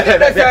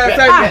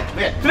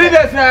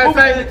 days now.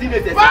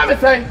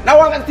 Say. Now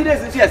one 3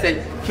 days is here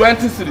say.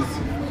 20 cities.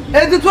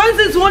 And the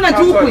 20 one and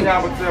 2 queen.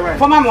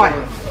 For my wife.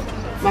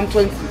 I'm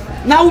 20.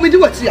 Now we do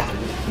what here.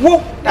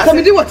 Wo, so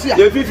me do what here.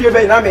 You 50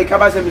 be na make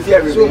come say me see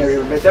every.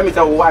 Me say me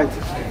say white.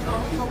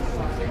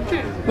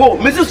 Wo,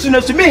 Mrs.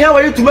 Suna to me here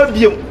where you to ma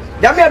biem.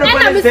 Ya me do for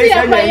say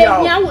say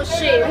ya wo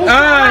she.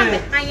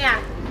 Aya.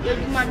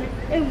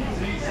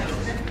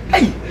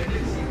 Hey.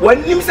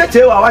 When you say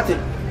chewa what?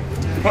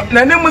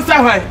 Na ne musa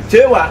hwan.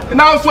 Chewa.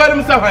 Na so ade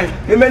musa hwan.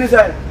 Me many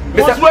say.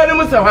 Me so ade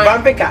musa hwan.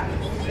 Bampeka.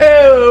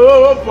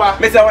 Oh, boy.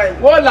 Me say why?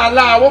 Oh la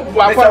la, oh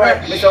boy. Me say why?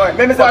 Me say why?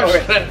 Me say why?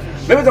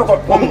 Me say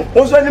why?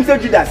 O so nim say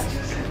Judas.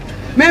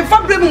 Me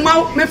fa bre mu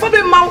mau, me fa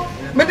be mau,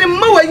 me de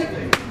mau yi.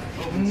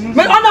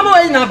 Me ona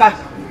mau yi na ba.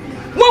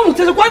 Wo mu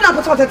tese kwa na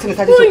pata pata tene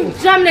saje so.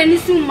 Jam na ni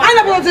suma.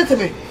 Ana pata tete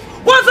me.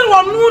 Wo se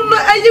wo nu no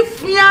ayi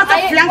fia ta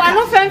flanka. Wa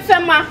no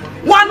fem ma.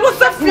 Wa no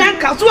se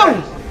flanka so wo.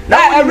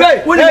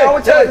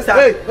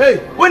 Hey, hey,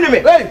 when me?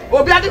 Hey,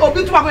 obi ade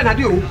obi tuma ko na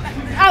de o.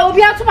 Ah,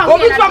 obi atuma ko.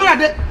 Obi tuma ko na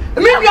de.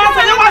 Me bi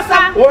asa ye wasa.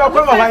 O ba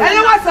kwa ma hwan.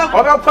 Ye wasa.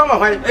 O ba kwa ma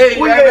hwan. Hey,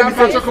 we am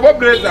from Chocobo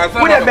Blazer.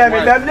 We dey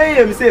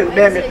be me say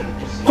be me.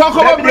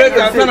 Chocobo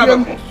Blazer sana ba.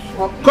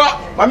 Ko,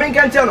 ma men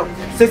kan chano.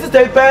 Se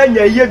sister pa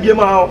nya ye biem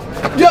ha.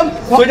 Biem.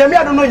 So nya me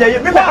ado no nya ye.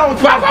 Me ha o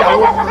twa da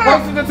wo. Ko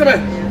se tete me.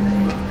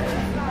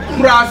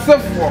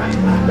 Krasefo.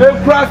 E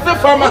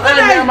krasefo ma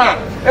hanema.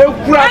 E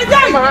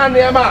krasefo ma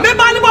hanema. Me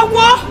ba ni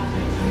bowo.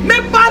 Me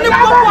ba ni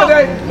bowo.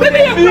 Me be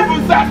ye.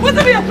 What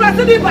be your class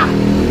di ba?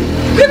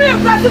 Give me a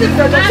class di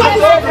ba.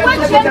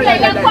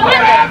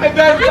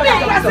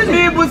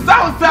 Me bu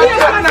sausa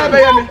na be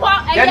ye me.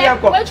 Ya ni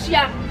akọ.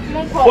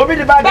 Obi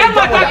the bag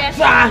jamoda.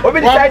 Obi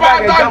the side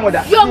bag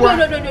jamoda.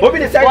 Obi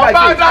the side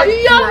bag.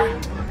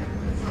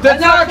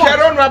 Tetra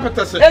kero no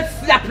apetese.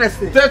 Esi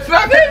apresse. Tetra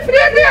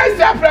me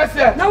esi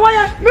apresse. Na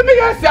waya. Me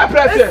esi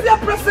apresse. Esi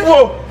apresse. Wo.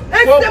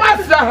 Wo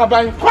pasa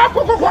haban. Kwa.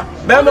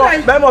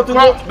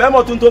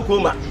 Bemo tunto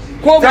kuma.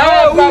 Ko ba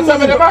sa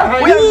me de ba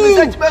han. We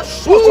research be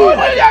so.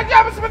 Ya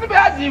ja me se me be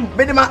adi.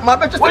 Me de ma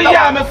be We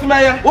ya me se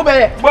me ya. Wo be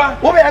ye.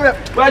 Wo be ye.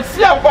 Ba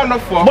si akọ no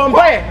fo.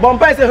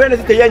 Bombay say hwe na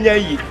site nya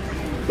yi.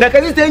 Na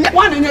ka site nya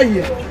One nya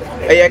yi.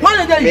 Eh,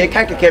 me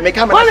kan keke me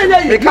kamera.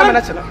 Me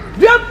kamera chana.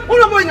 Duam,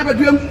 uno boy nya ba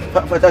duam.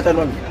 Fatata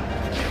no.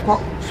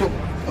 Ko so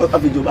A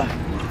video ba.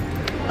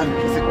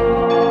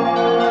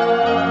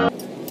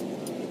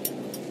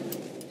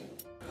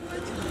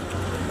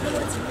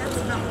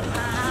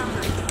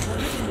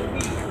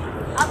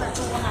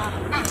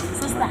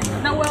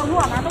 Na we hu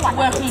ana no wa.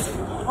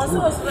 O so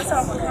so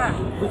ko ka.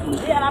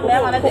 Ya na be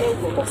ma na de.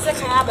 Ko se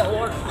kan abe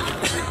wo.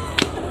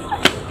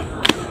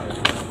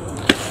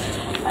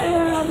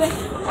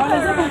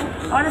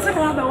 Honestly,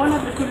 I'm the one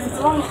of the kids.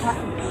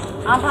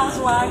 I'm past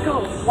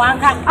one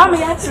car. I'm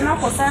yachting up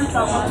for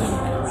Central.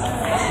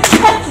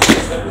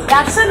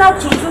 Yachting up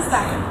to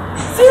sister.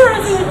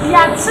 Seriously,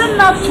 yachting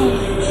up to.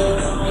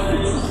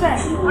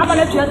 I'm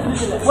gonna let you.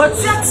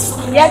 What's that?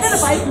 Yeah,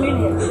 that's 5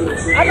 million.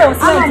 I don't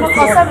say I'm not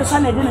concerned with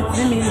Sunday dinner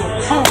 3 million.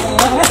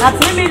 At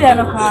 3 million,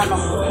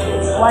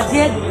 what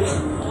did?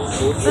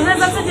 So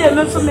there's a video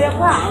of me.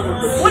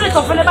 What is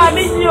often about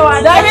me? You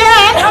are there.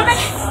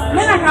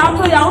 Men I can't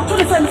tell you how to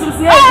listen to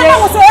the I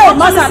was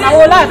a I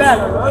will lie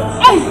better.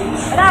 I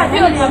can't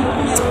tell you now.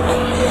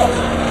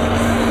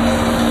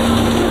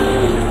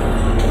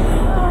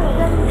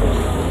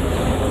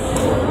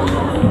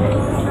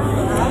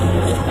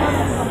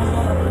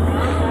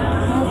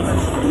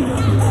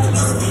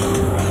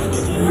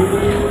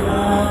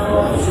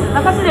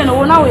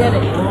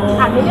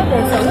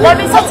 Let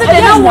me say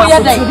today now.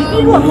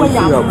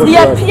 We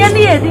are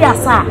peony, dear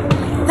sir.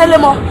 Tell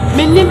him,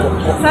 Minim,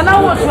 Sana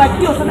was like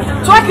you.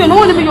 Tracking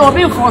only be your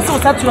bill for so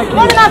such a way.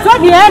 What not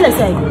talking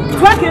anything?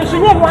 Tracking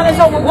should not want to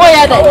know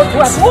where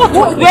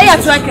they are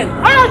tracking.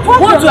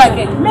 What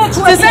tracking?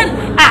 Listen,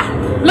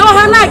 no,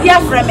 Hannah, dear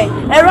friend,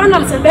 a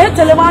random said,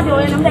 tell him what you're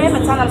in the name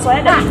of Tana, so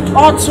I die.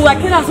 Or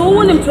tracking us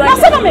all in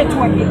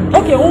tracking.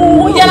 Okay,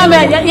 oh,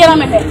 Yanaman.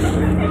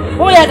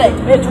 Oh, yeah,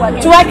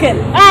 tracking. Okay,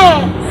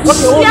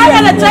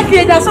 yeah,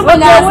 tracking. That's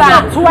something else.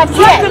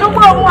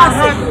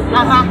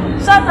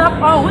 Shut up!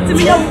 Oh, what do you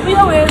mean?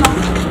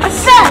 I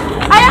said,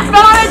 I have to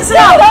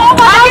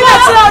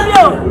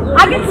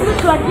I get to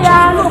look like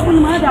yeah, no, we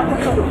might have to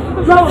go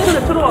to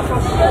the door.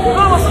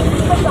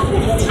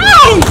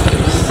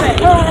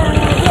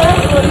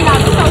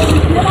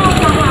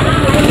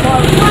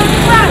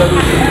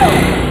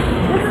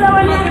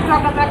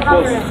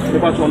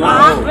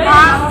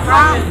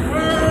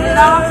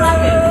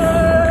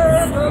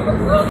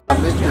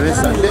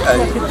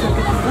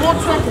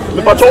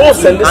 Me pato o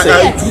send this.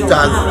 I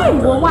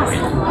 2000.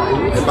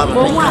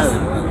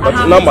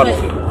 What's number?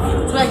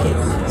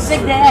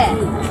 Shake the air.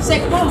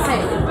 Shake one.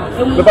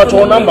 Me pato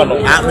number no.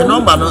 The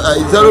number no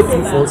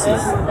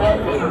 0246.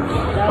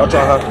 What's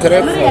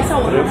 34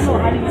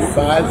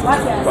 5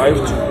 5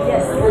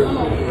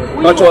 2.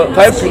 But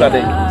 5 na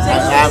day.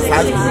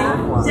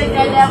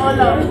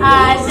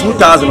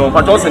 2,000.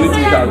 But also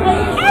 2,000.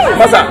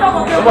 Masa,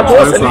 but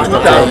also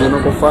 2,000.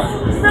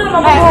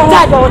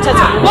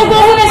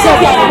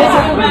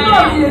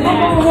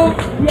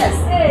 Yes.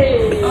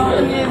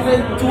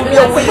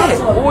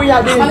 Oh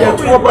yeah, they are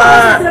 2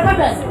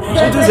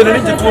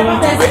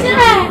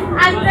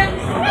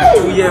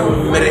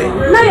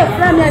 now your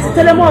friend has to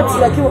tell them what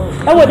like you.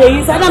 I would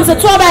use and I'm so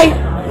try.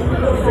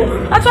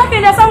 I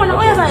talking there's someone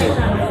where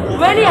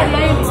ready at the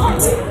end.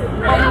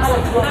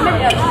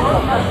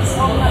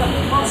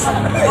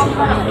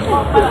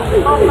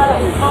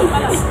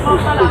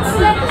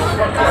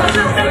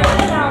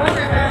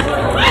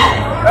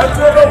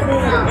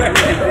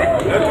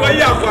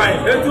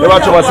 Never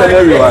to say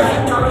everyone.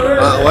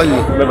 Why you?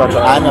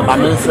 I'm a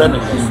man friend.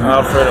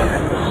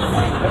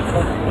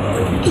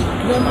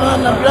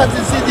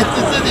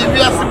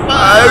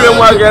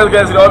 Everyone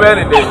gets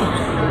already.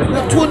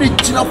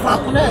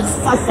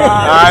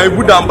 I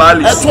would have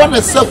Bali. That's one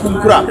is second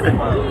crap.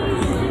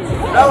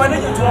 Now I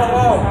need to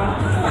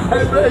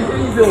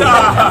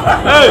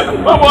hey,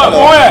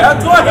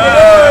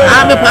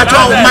 I'm a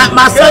patrol,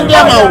 my son,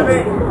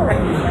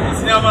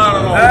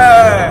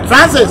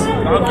 Francis,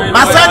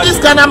 my son is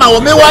Kanama.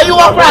 Why you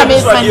are prime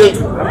Sunday?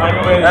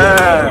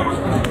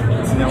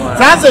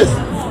 Francis,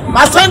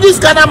 my son is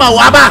Kanama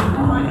Waba.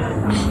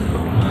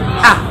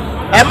 Ah,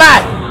 am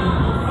I?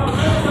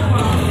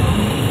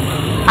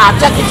 Ah,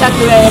 check it,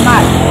 am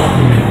I?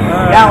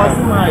 Yeah,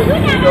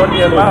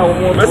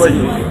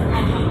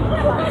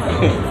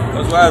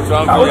 that's why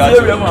I'm trying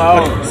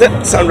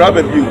to Sandra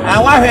Baby. I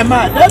want him,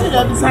 man.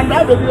 Sandra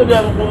Baby.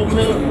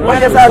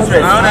 What is that?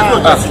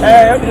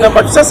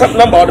 But some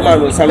number of the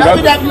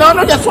man. No,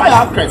 that's why I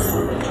have Chris.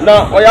 No,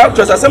 I have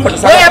just a simple.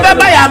 I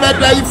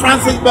have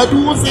Francis, but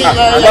who say,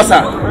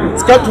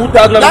 it's got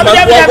 2,000. Number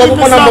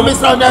is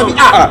 0248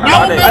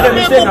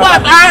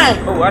 3277.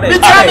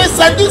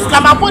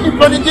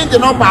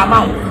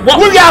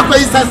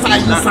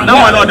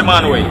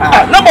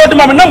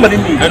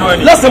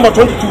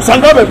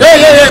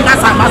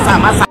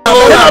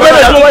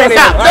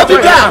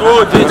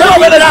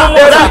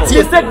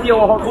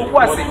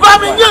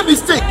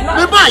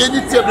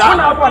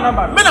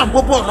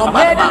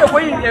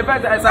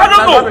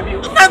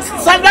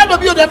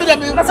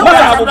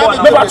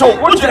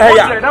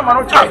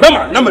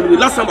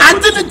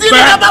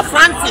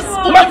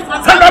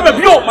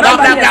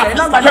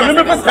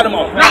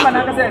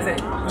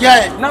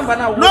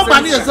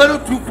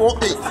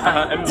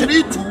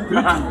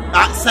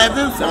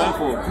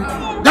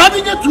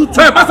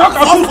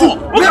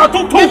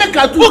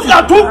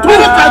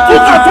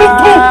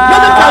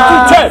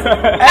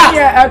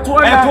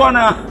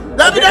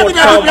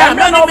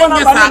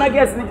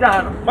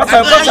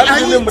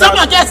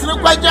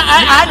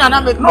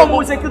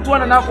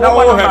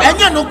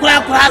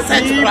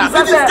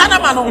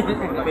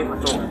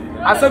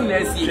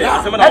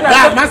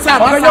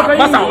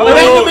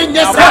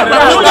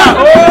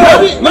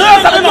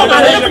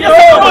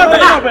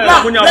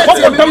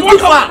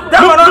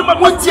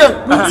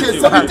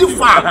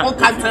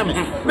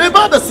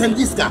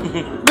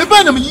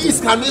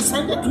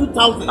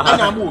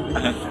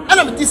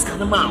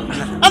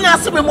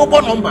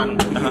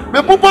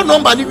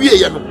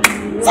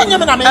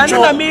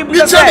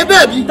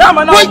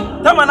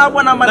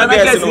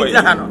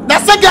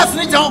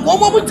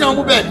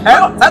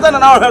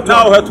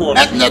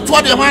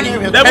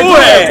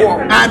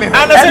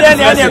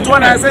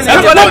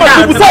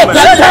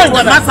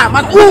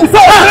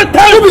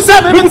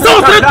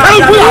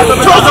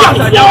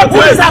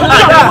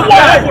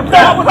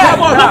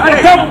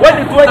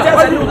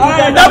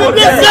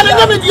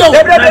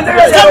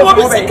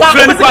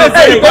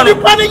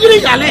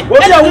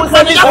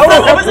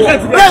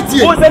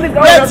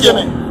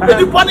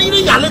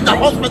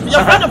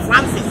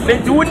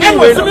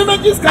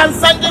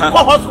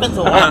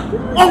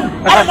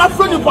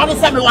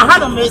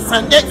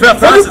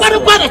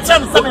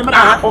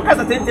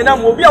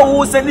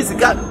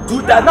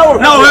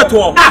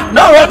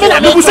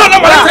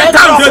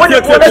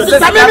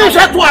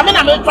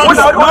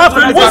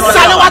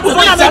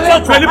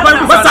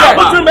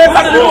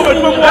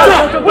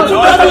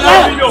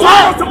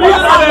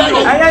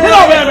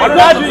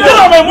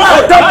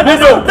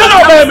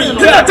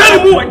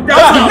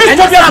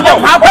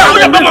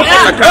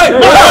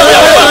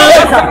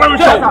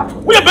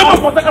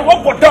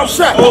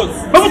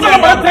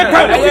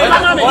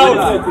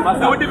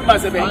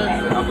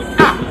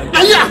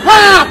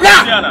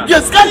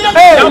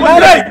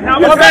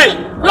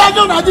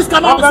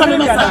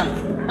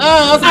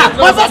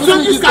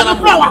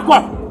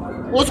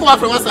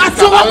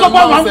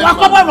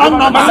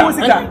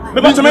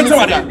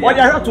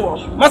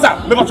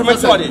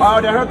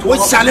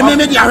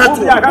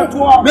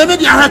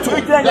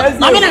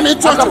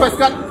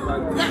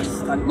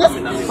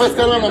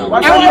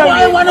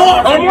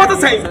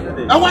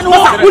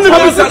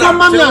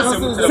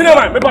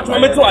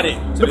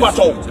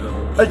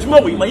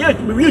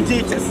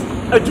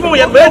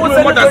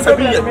 That is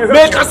 7 years.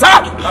 Make us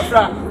up.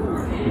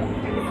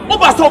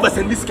 Uma só vai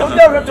ser disca.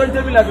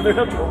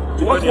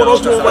 What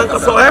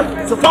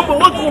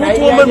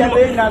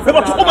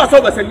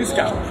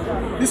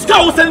this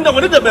car was sending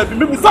the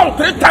baby. We saw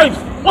 3 times.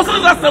 What's the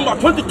last number?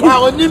 22. We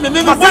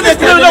must have this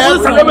camera.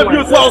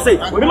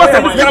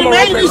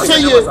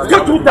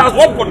 Get 2,000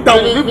 up and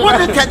down. We put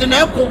the cat in the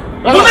airport.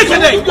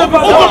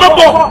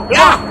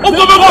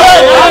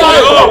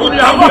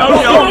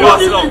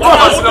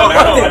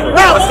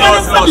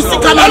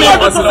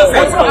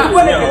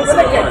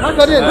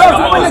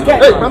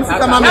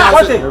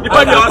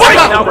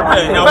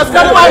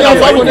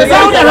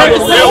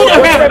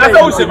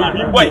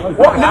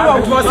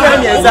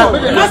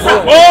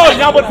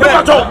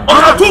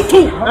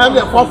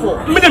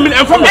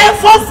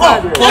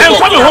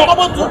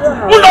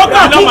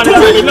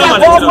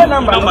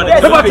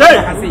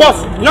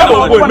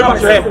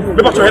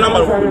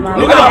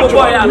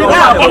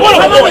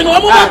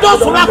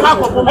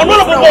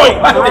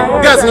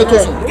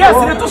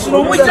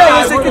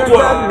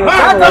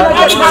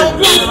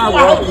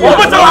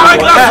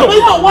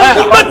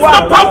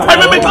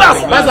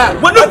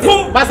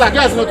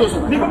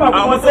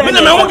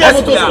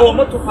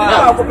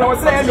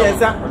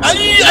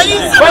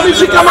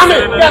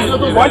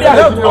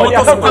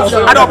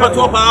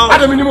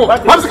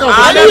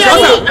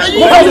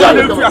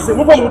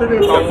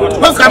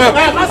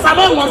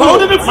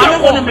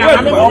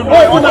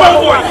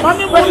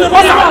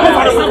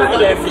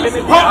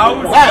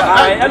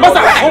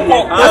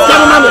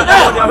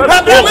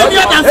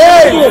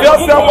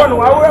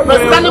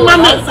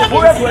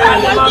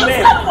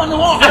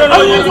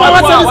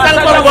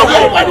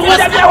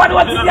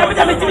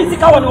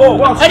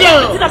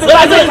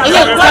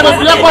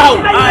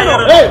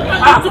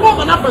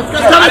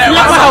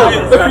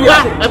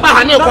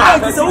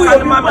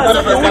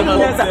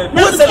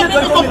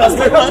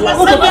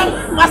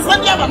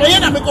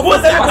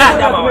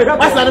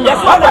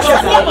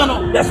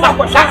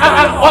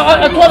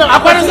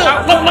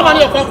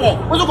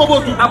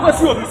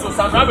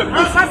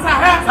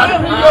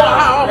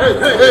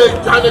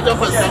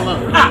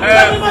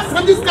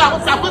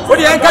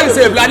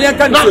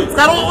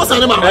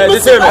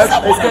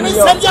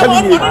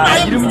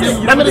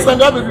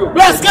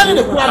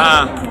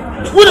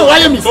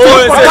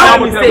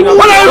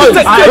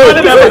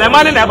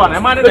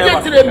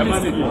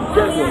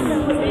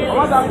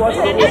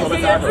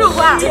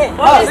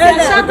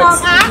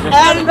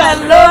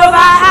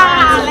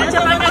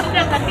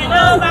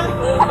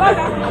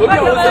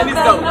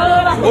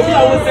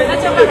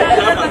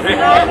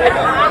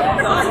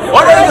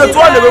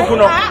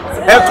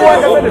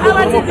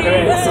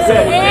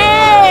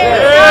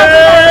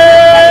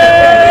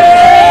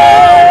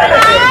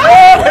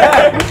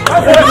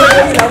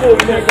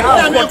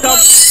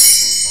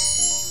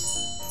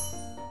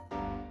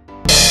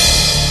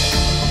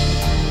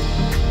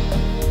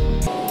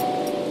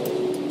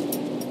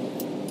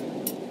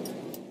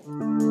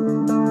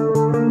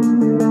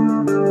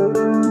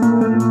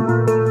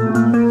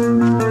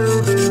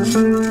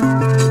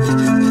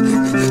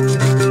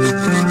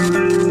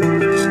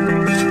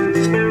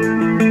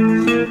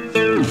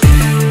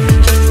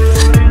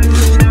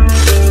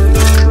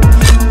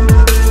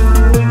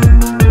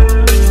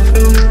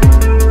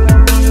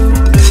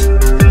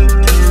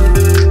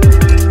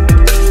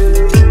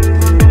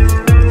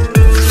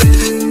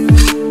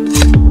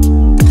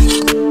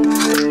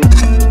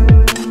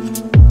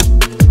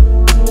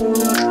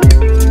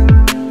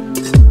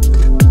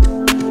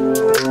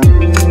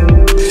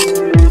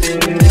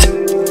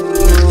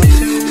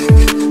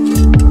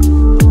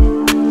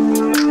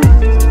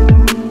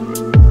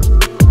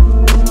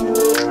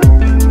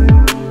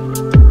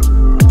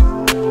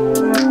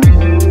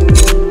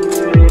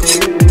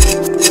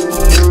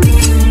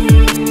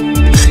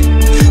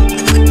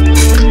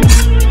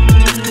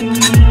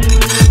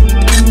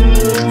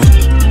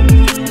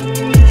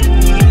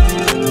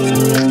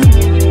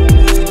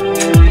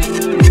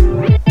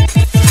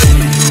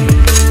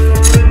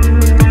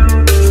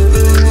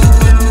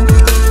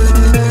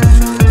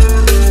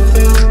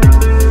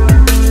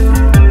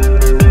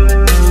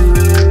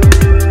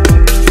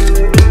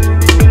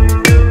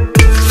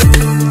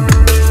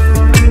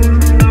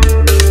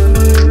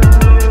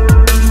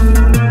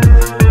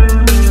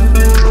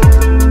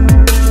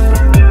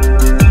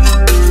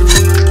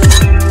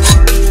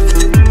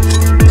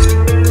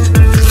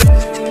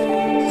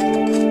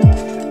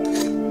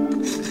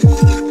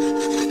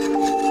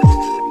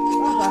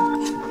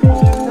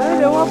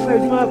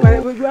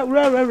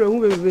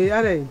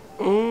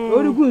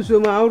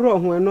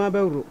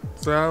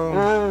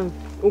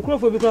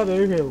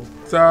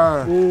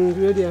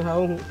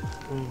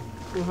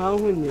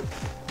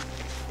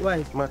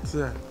 Why?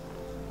 Matia.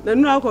 The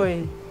new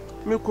alcohol.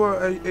 Me call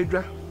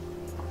Edra.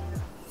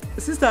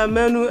 Sister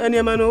Manu,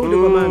 any man who the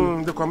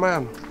command. The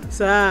command.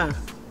 Sir.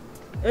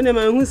 Any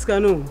man who's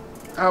canoe.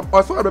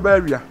 I saw the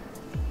barrier.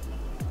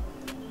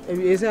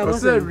 Yes, I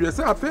was serious.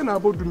 I feel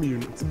about the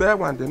meal. It's bear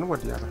one, then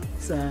what the other.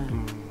 Sir.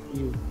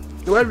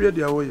 You are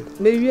ready away.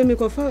 Maybe you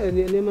make a fire and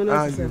the man.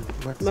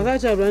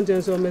 Magacha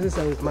Branton so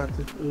Mrs.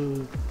 Martin.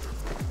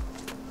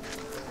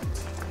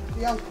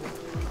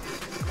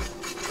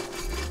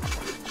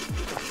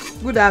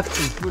 Good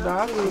afternoon. Good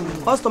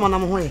afternoon. Customer na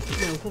mo hoye.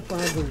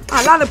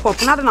 Ah,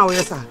 lollipop na na wo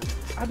yesa.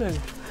 Adan.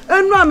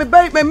 Enu me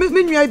be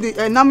me nua di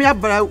nam ya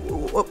bra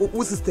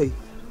wo sister.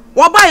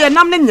 Wo ba ye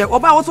nam ne nye, wo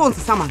ba wo so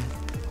nsesa man.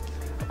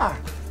 Ah,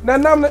 na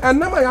nam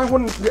ya ho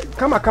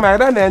kama ya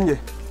na enye.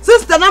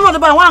 Sister na mo de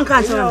ba wan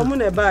kan o mu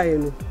na ba ye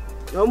no.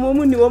 O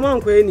mu ni wo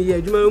man kwa ni ye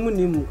adwuma mu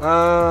ni mu.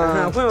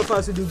 Ah, kwa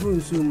fa so du gu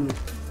nsu mu.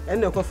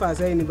 Enne ko fa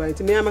sai ni ba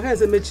nti me amaka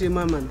se mechire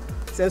mama.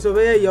 Se so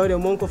be ye o de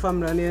mo nko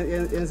famra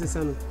ne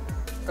ensesa no.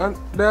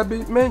 There be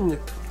menye.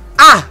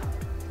 Ah!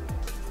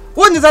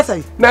 What is that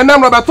say? Na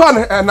nam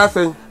labaton na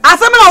say.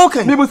 Asem na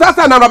okay. Mi busa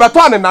say na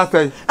labaton na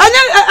say.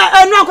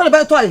 Anu akọ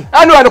labaton.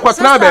 Anu ade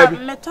kwatna baby.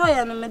 Me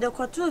toy no me de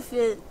kotu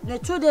fie. Ne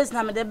 2 days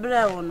na me de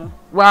bre wo no.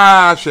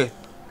 Wa hwe.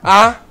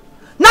 Ah?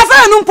 Na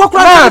say anu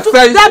mpokura.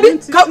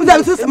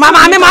 Dabi.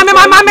 Mama.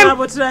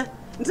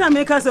 Nti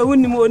America say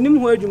onim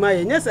ho adwuma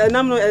ye. Nya say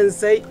nam no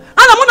ensei.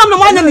 Ana mo nam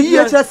no anya ne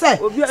yie kire say.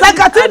 Say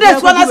ka 3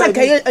 days one say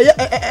ka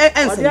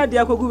ensei. Odi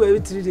akogu we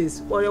 3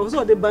 days. Or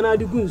so de banana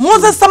gu. Mo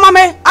se sama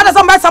me. Ada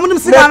some by some nim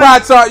sika. Me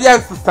pa so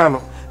yes sister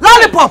no.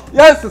 Lollipop.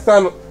 Yes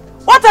sister no.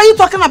 What are you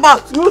talking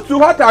about? You two,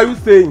 what are you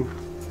saying?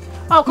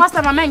 Oh,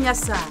 customer men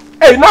yes sir.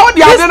 Hey, now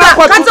the other na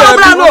kwa tu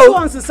no.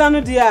 Once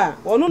sanu dia.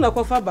 Onu na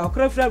kwa fa ba.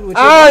 Okra fra bro.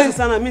 Once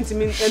sana minti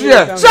min. Sure.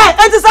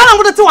 Enti sana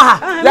mo de ti wa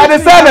ha. Ya de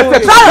sana te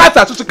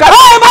kata tu kata.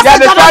 Ya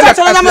de sana.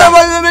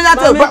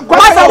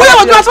 Masa wo ye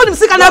wo so nim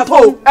sika na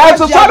po.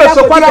 So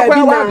so kwa na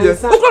kwa wa bia.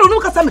 Ukolo no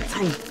kasa me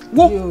tan.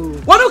 Wo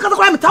no kasa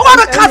kwa me tan. Wo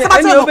be kasa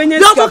ba tan.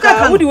 Yo to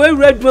ka. Wo di we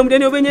redrum de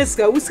ne obenye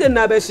sika. Wo sika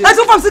na ba she.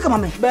 Enti fam sika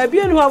mame. Ba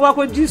bia no wa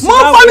kwa juice. Mo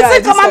fam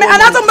sika mame.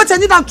 Ana to me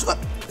chanyi na.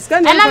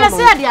 Ena me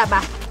se dia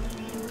ba.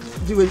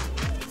 Diwe.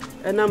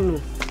 Enam no.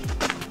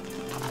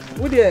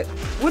 Wo de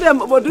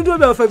bodudu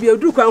be fa bia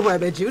duru kwan ho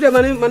abaji. Wo de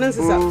man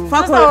sisa.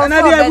 Fa ko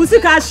na de wo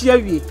sika ahia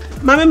wie.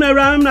 Mame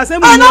mra na se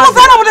mu. Na mo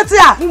fa na mo de te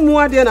a. Mu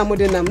ade na mo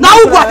de nam. Na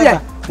wo guade.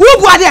 Wo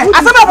guade.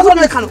 Asem na bo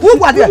so kan. Wo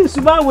guade.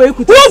 Suba we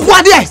ekuta. Wo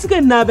guade.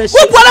 Sika na ba shi.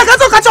 Wo guade ka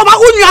so ka cho ma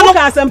unua no.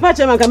 Ka asem pa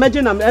che man ka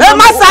meje nam.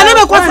 Ma sa ne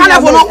be ko sa le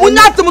fo no.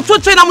 Unya tem to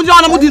twe na mo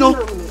na mo di no.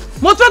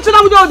 Mo to twe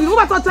na mo di. Wo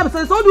ba to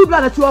tse so do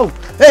bla na tuo.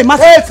 Hey, ma.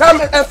 Hey, Sam,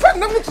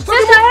 na mo to.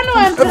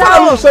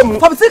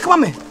 From sick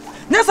mame.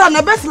 Nessa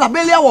na best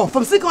labelia wo.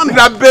 From sick mame.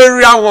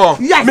 Labelia wo.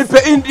 Me pe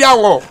India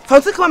wo.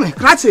 From sick mame.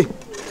 Krachi.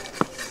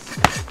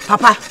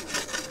 Papa.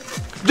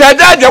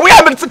 Jaja, we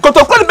have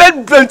kotokon be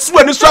bentu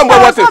ani so ambo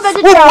what. Wo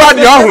bua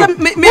de ho.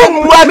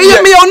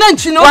 Me ona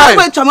nchi no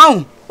wo etwama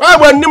ho.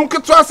 Wa nim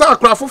keto asa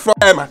akra fofo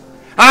ema.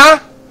 Ah?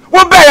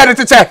 Wo be ya de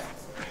tete.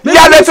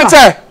 Ya de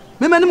tete.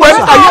 Me mani mo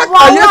sa.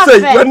 I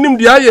say when nim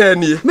dia ye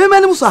ni. Me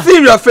mani mo sa.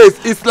 See your face,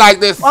 it's like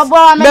this.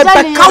 Obo me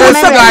jani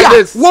like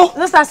this. Wo.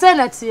 Sister say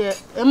na tie.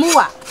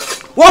 Emuwa.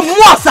 Wo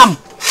mo sam.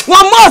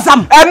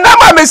 And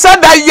now me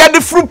said that ye the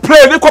fruit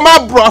play ni come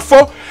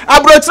abrofo.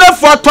 Abrochire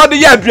for to the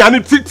ye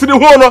aduane tiri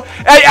ho no.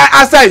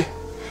 I say.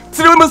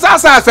 Tiri me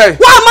say.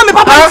 Wa ma me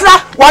papa tira.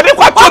 Wa de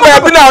kwato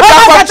ba bi na o da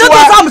kwato.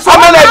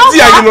 Amana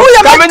dia you know.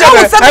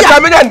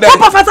 Kamenya ndem.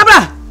 Papa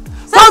fatabra.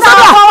 Sister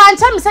ko wan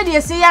cham say de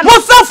esi ya. Mo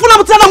so funa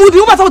mo tana mudi,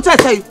 wo ba so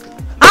tete.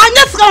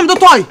 Anya scam the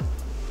toy.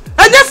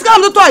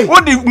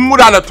 What the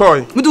mura na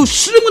toy? Me do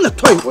shirimu na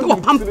toy. Wo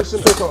pam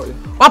toy.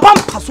 Wa pam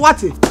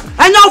paswati.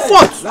 Anya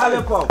fort.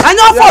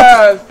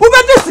 Who be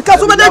this sika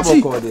so be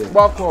dachi? Who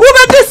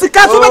be this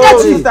sika so be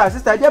dachi?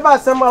 Sister, je ba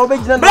asem a wo be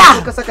gina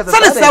na kasa.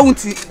 Sele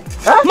 70.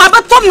 Ma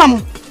be tom na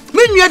mo.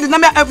 Me nua de na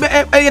me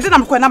ye de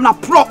na ko na na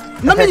pro.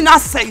 Na me nyina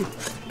sei.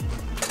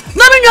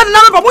 Na me nua de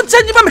na me ba mo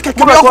change ba me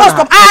keke me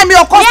custom. Ah me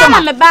your customer.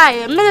 Yeah, me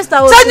buy. Minister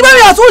o. Change ba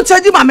me so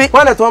change ba me.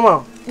 Kwa na to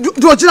ma.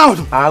 Do gina wo.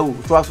 Ah, o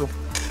to aso.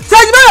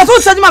 Change ba me so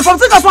change ma from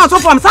sika so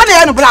from sa na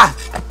ye no bra.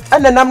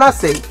 And nam na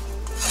say.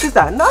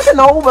 Sister, now the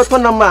now over to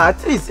nama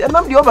at least, and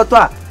I'm the over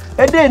to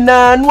a day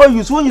na no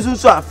use when you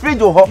so fridge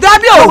ho.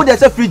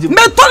 There's a fridge. Me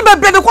told me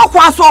baby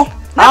kwa so.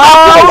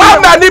 Ah,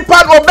 one man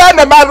part or ban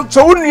a man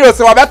so you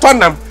so about on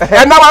them.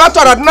 And now I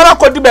thought never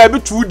could be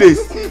 2 days.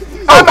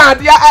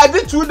 I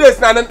did 2 days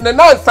now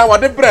what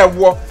the bread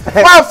war.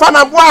 One fan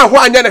of one who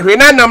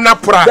and I'm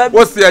not proud.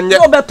 What's the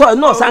no better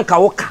no sanka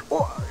woka.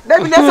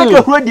 Then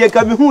never could be a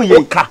who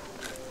ye ka.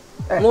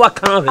 No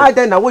account. I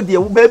don't know what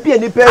you baby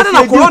any person.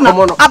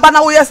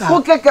 Abana we yes.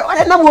 Okay,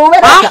 na wo we.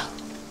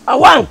 I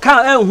want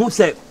can who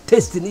say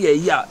tasting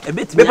here a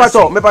bit me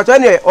pato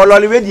any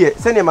ololi we die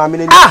send ma me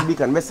ni bi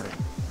kan mesre.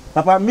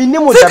 Papa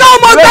minimum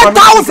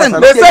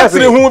 1000. They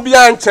say who be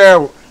an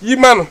chair.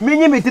 Yimano.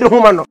 Minimum 3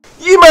 homa no.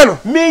 Yimano.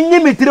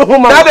 Minimum 3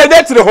 homa. Na de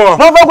 3 homa.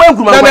 No go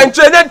nkuma. Na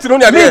nche 3 no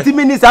ya. Me ti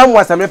minisa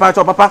amwasa me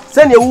pato papa.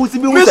 Send you si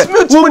bi hu se.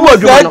 Wo bu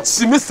adwuma no.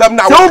 Si mi sam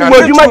na wo. So bu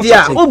adwuma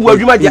dia. Wo bu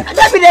adwuma dia.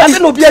 Ase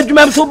no bi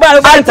adwuma so ba.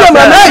 Ante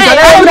ma na.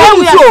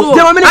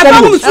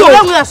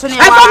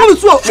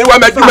 Me wa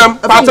madwuma.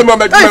 Pato me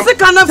madwuma. Se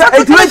kan na fa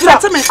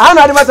me.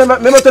 Ana de ma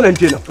me moto na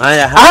ntwe no.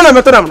 Ana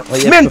me to na no.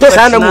 Me nto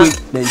sa na mu.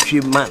 Na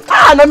ntwe man.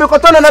 Ah na me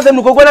koto na na se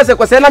mu gogo na se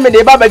kwese na me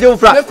de ba ba je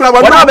ufra.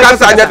 Wa na be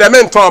kasa anya de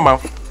me nto ma.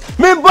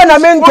 Me bona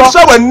men to. So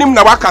wanim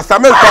na wakasa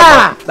men to.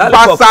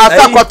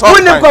 Basasa koto.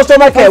 Woni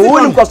customer care,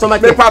 woni customer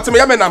care. Me part me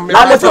yame na me.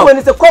 Na so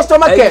woni se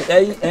customer care.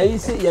 Eh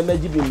say ye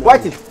maji bi.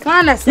 What?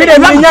 Honest. Me dey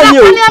me nya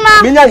you.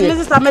 Me nya you.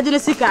 Sister Medina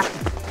Sika.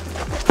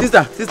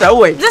 Sister,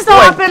 who is? Sister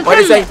open. What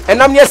is say?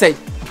 And I'm here say.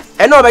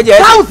 And no be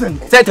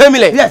 1,000. Say 10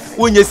 million. Yes.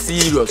 When you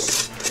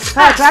serious.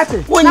 Ha, try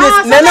it. When you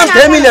na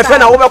 10 million pe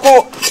na wo be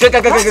ko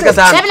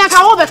kekekekeka. Let me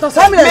na wo beto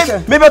 10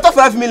 million. Me beto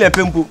 5 million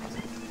pempo.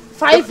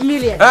 5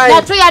 million.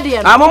 Na to ya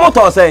de. Momo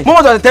to say.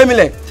 Momo to 10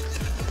 million.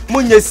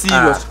 When you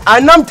serious.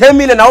 And I'm 10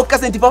 million na wo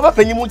kase nti papa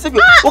penyi mu nti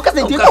wo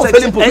kase nti ko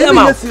feeling po. And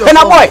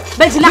a boy.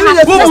 But na ha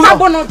sister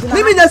bono.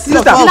 Let me just see.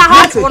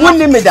 Sister.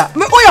 When me da.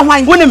 Me oya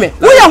hwan. When me.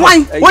 Oya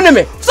hwan. When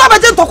me. So be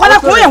je tokwa na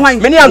ko oya hwan.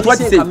 Me ni anto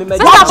ati say.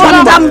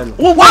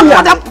 One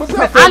madam.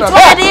 Anto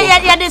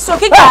ya de so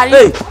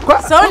kikari.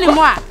 So ni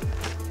mo a.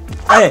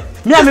 Eh,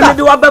 me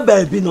de wa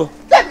baba bi no.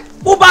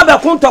 Wo baba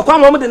kun to kwa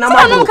mo de na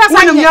ma.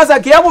 Woni mi asa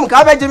ke yabum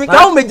ka ba jemi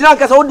ka wo me jira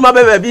nkasa wo de ma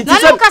baba bi.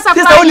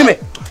 Sister woni me.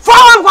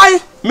 Fọwọ́n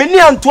kwai. Me ni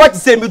anto ati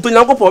say me to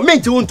nyankopɔ me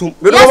nti wontum.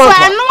 Yes,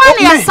 enu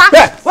ani esa.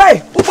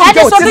 Wait,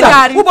 Ade so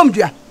kikari. Ubom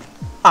dua.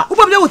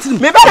 Ubom dua wotirim.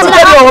 Me ba de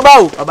wo ba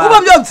o.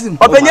 Ubom dua wotirim.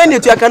 Openya ni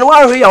tu aka no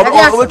wa hwe ya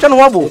o twa no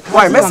wa bo.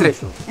 Why mesre.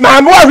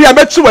 Na mo ahwe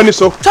amechi wani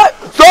so.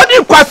 So di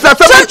kwasa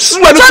se mechi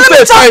wani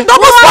so say.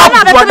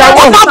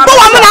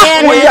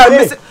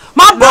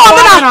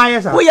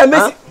 Wo ya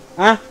mesi.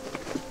 Ah.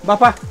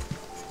 Papa.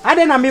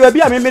 Ade na me ba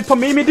bia me to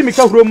me di me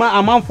ka huro ma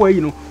amanfo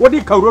yi no. Wo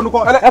di ka huro no ko.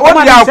 Wo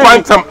di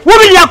akwantam. Wo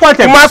bi ya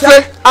kwantem. Ma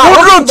se.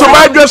 Wo ru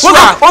ntoma adwe so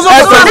a.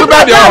 Eso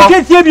ba de ho.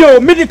 Ke tie bi o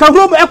me di ka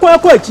huro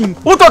ekọ achim.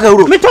 Wo to ka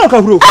huro. Me to ka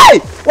huro.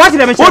 Hey! What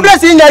did I mention? Wo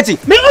dress in yachi.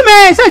 Me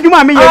say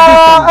juma me ye.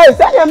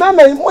 Say ya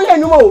mama mo ye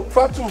nyuma o.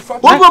 Fatu.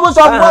 Wo bo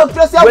so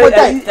dress ya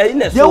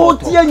botai. Ye wo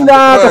tie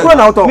nyina to ko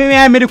na wo to.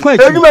 Me di kwa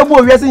achim. Edwuma bu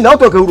o wiase nyina wo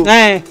to ka huro.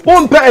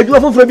 Wo mpa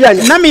edwuma foforo bi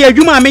anya. Na me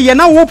edwuma me ye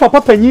na wo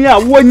papa panyin a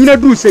wo nyina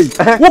du sei.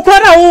 Wo kora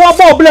na wo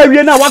aba obla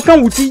wie na waka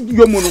wuti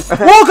yomu no.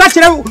 Wo ka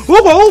kire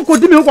wo ko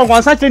di me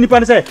kwankwansa kire nipa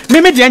ne say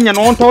me de anya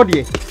no nto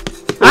de.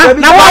 Ah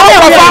na wo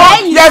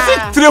yes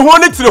tiri ho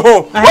ni tiri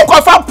ho. Wo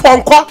ko fa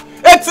ponko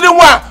etiri ho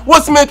a wo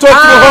sme to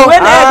tiri ho. Wo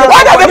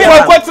da de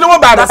ponko tiri ho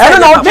ba da. E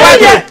na wo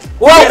de.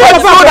 Wo ko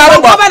fa da ro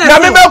na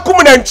me be kum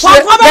na nchie.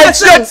 Na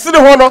nchie tiri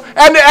ho no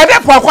ene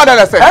ponko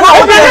da se.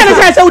 Wo be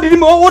na say wo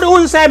di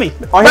wo say me.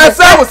 Be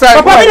say wo say.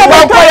 Papa mi da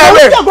ponko ya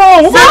we.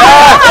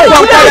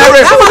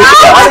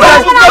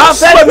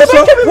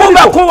 Wo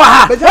be ko wa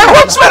ha.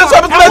 Wo chwe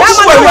so be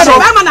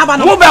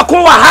Wo be ko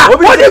wa ha.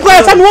 Wo di ko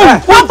say wo.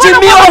 Wo ti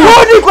mi o.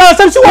 Wo di ko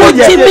say wo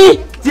Ti mi.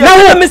 Na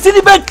wo me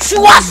sidi be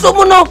twa so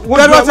mo no. Wo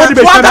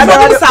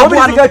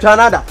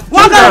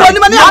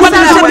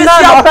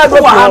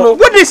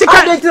di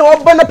sika de tire wo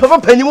bana papa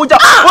panyimu ja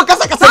wo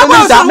kasa kasa ni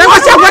nda na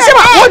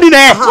wo di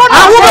ne wo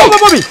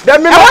bo mi e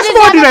wo so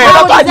wo di ne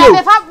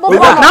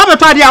na me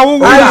to ade a wo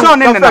so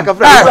ne ne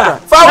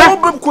fa wo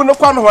bim ku no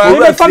kwa no ha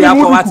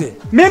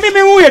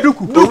me wo ye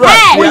duku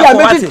wo ya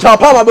me ti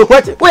chapa ma be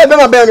kwete wo ya be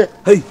ma be me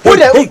wo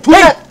de tu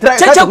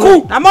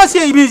Kyekyeku na mo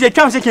se ibi je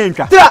twam se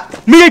kentwa tira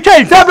me ye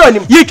twentwa bro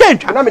nim ye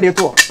twentwa na me de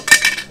to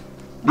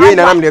ye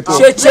na me de to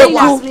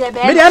Kyekyeku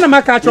me de ana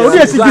maka cho wo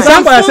de si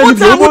bisa kwa se ni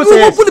bo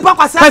se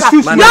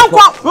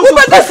Yankwa,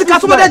 ube de sika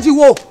so mede ji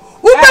wo.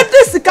 Ube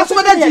de sika so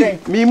mede ji.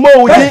 mi mo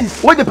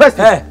wo de pest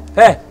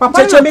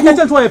papa me ka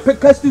cho e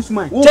castus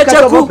man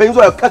Kyekyeku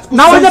penzo ya castus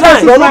na wo de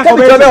pest no ka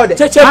bi chobe ode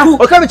Kyekyeku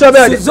o ka bi chobe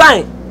ode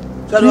Suzanne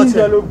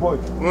yellow boy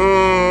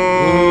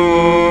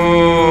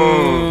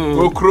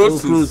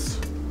Okrosus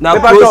na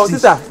ko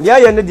sister ya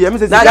ye ne de me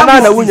se sika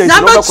na wunya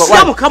Na be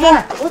chia mo kamo.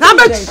 Na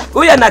be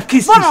wo ya na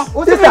kiss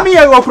sister me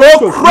ye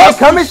okrosus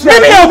come here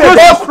me ye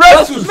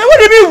okrosus me wo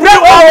de be red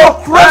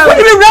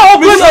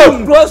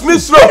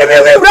Misro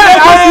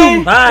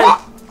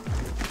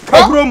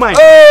okro man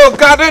oh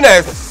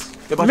goodness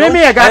me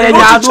ye ga de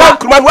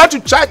man want to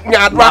check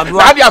nyadwa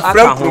na dia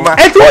friend kuma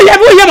etu wo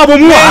ye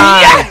mabomu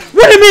ha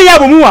wo de me ye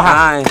abomu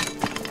ha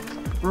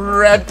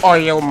red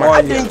oil man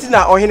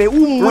adentina ohene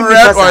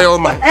red oil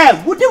man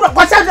wo de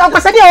kwasa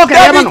dia wo ka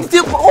ya ma no je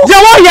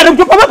wo ye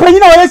de papa panyin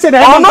na wo ye se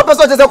na no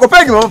person say ko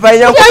pegi mo fa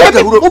yan ko ka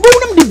huro wo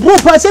nim di bro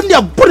pa sem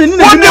dia bore ni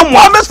na what ni the mo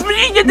promise me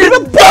you de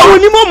bo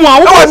ni mo a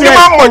wo ni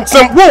ma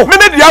montsem me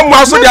ne dia mo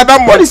aso dia ba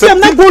montsem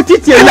na go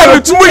titi e na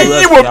metumo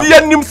yi wo bi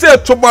anim se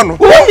tobo no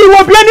wo yi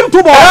wo bi anim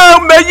tobo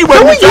me yi wo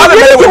ni ala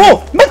me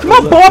wo me ma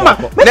bo ma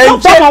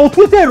wo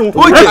tu se ru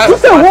tu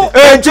se wo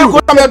nje ko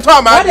me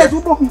to ma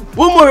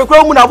wo mo hwe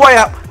kwa mu na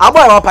boya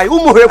aboy wa pai wo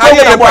mo hwe kwa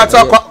mu na boya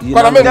ko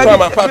me to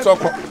ma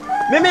patoko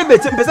me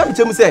betim pesa me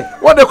chemu say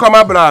what the come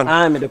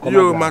abran me de come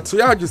yo matu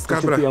ya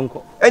jiskabra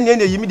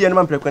ene yimi de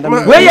na mprekwa na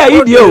we ya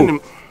idio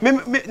me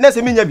na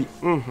se me nya bi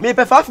me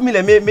pe 5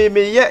 million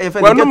me ye e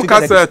fa get to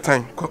get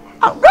time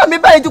bra me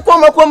ba ji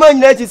koma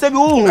nyina chi se bi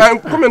wo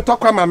ko me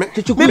ntokwa ma me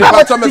me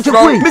ba to me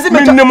me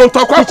nim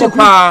ntokwa ko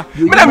pa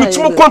me na me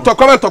tumu ko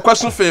ntokwa me ntokwa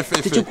so fe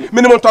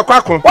me nim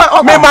ntokwa ko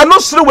me ma no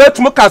sere we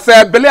tumu ka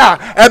se bele a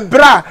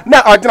ebra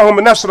na ogina ho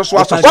me na sere so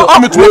aso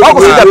me tumu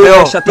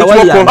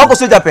ko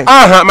so japan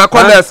aha ma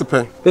ko na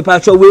sepen pepa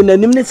cho we na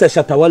nim ni se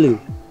shatawale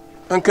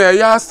nka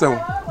ya asen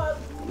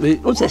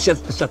o se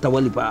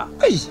shatawali pa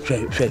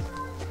hwe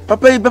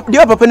papa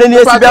dia papa nani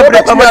esi bia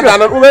break papa na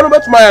no we no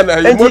betuma ya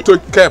na moto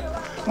cap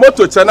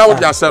moto chana wo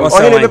bia sem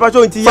ohene me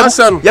pacho nti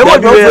ye mo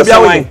dwo bia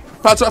wo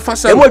pacho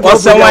fashion ye mo dwo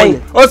bia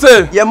o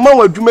se ye ma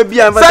wo adwuma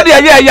bia se de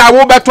ye ya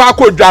wo beto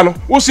akodwa no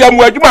wo se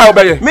amu adwuma wo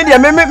be ye me de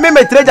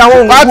me treja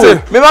wo ngo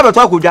me ma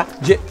beto akodwa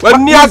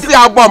wani ase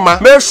aboma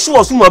me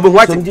sure so mo be ho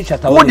ate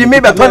wo di me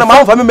beto na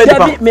ma fa me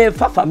medipa me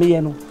fa me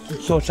ye no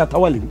so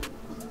shatawali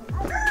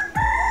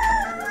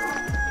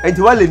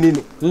enti wale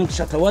nini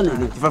shatawali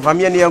ni fa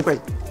me ye ne yankwan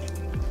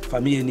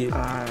family ni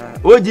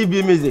OGB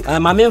music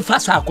ma me fa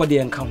sa akode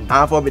en kan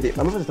for be de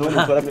ma me fa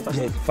wale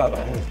fa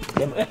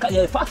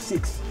ya fa 6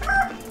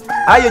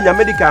 aye nya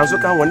medical so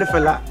kan woni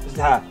fela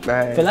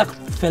fela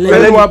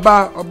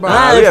oba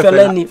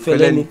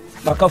fela ni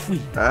bakafu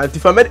ti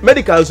fa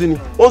medical so ni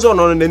on so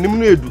no nanim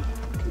no edu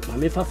ma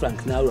me fa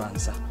Frank na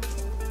answer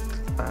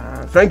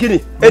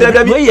Frankini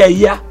we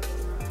ya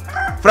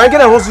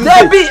Frankina ho so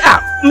Debi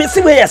me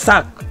si we ya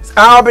sack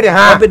obedi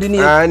ha obedi ni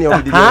ni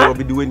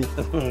obedi weni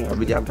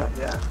obedi ampa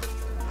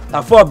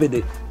afọ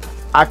obedi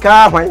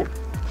aka hwan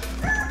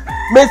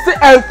me se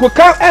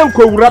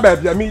enko wura ba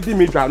bia me di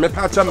me dwa me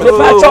pa cha me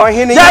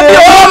ohene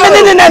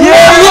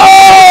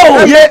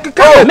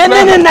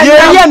menene na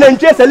ye na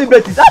nche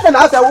celebrities asa na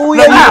asa wo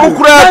ye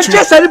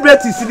nche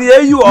celebrities ni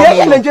ye you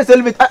ye na nche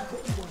celebrities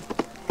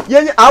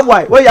ye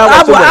abwai we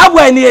ya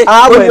abwai ni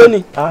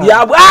oyoni ya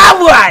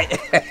abwai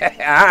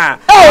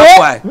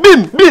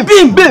bim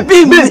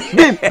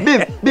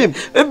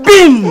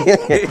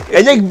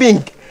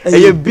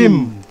enye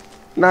bim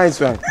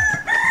nice one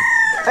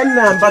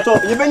na bato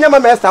ye benya ma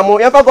mesta mo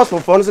ye fa gospel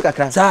for no so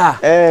kakra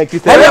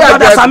Christian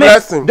brother Sami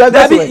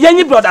Debi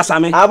yenyi brother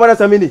Sami brother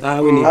Sami ni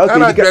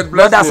okay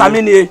brother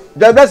Sami ni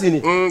the best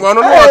ni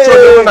wono no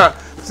ocho na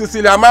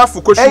Cecilia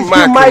Mafu ko shoot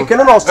Mike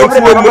no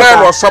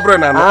sobre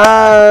na no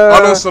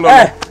ono so no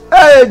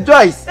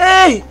Joyce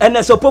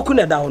ene so poku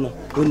na da ho no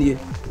onie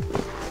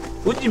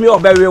uji mi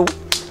obewe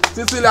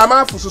Cecilia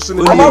Mafu susu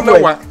ni no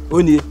wa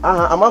onie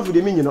amafu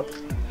de mi nyino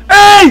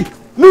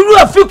miru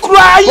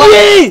afikura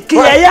yi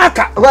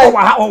kiyayaka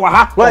owa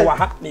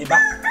ha meba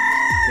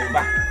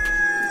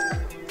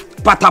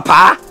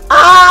patapa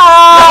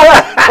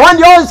one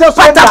yon se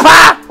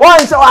patapa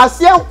one se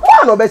asien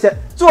kwa no be se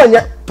so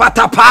onye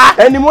patapa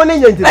enimo ne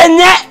nyanti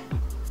enye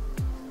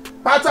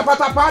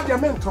patapa dia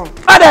menton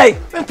adai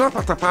menton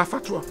patapa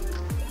fatwa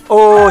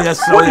oh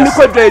yes ni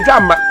ko dwe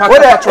jam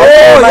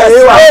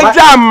patapa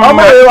jam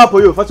ama ye wa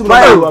poyo fatu ma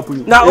ye wa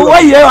poyo na o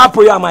ye wa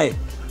poyo amaye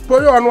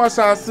poyo onu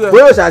asase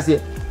poyo sase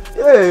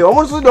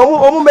omo so do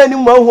omo mani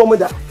mu ahu omo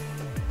da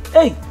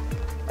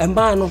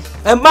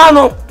emano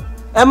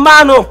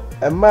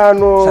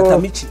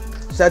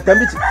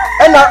satamichi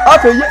ena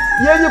afa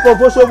ye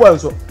konfo so bo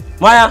anso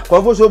maya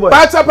konfo so bo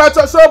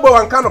pacha so bo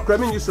wan kan okra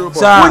mi so bo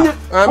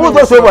who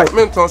to so bo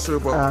menton so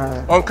bo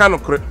on kan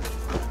okra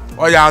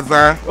o ya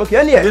azan okay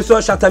ene ye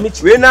so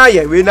satamichi we na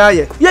ye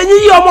yenyi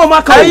yi omo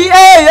maka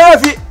ye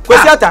fi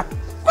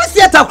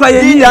kwesiata kwa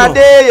yenyi ya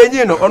de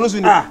yenyi no onu so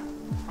ni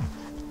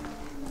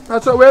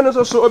aso we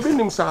no so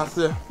obinim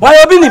saase why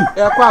obinim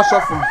e kwa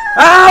asofo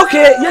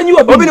okay yenyi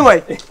obinim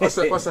why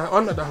wasa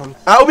on da hon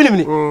obinim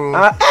ni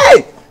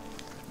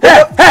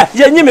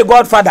yenyi me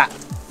godfather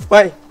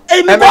why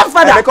me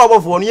godfather e ka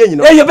obofo no yenyi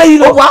no ye be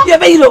yilo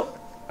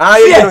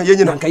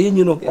yenyi no nka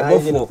yenyi no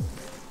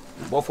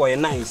obofo ye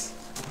nice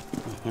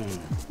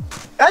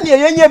ani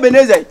yenyi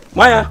Ebenezer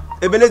maya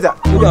Ebenezer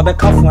we do be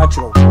kafu a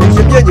chiro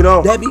se bi yenyi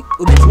no Debi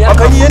obetimi aka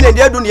akanyi ye ne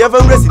de adu ne ye fa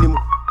nwresi ni mu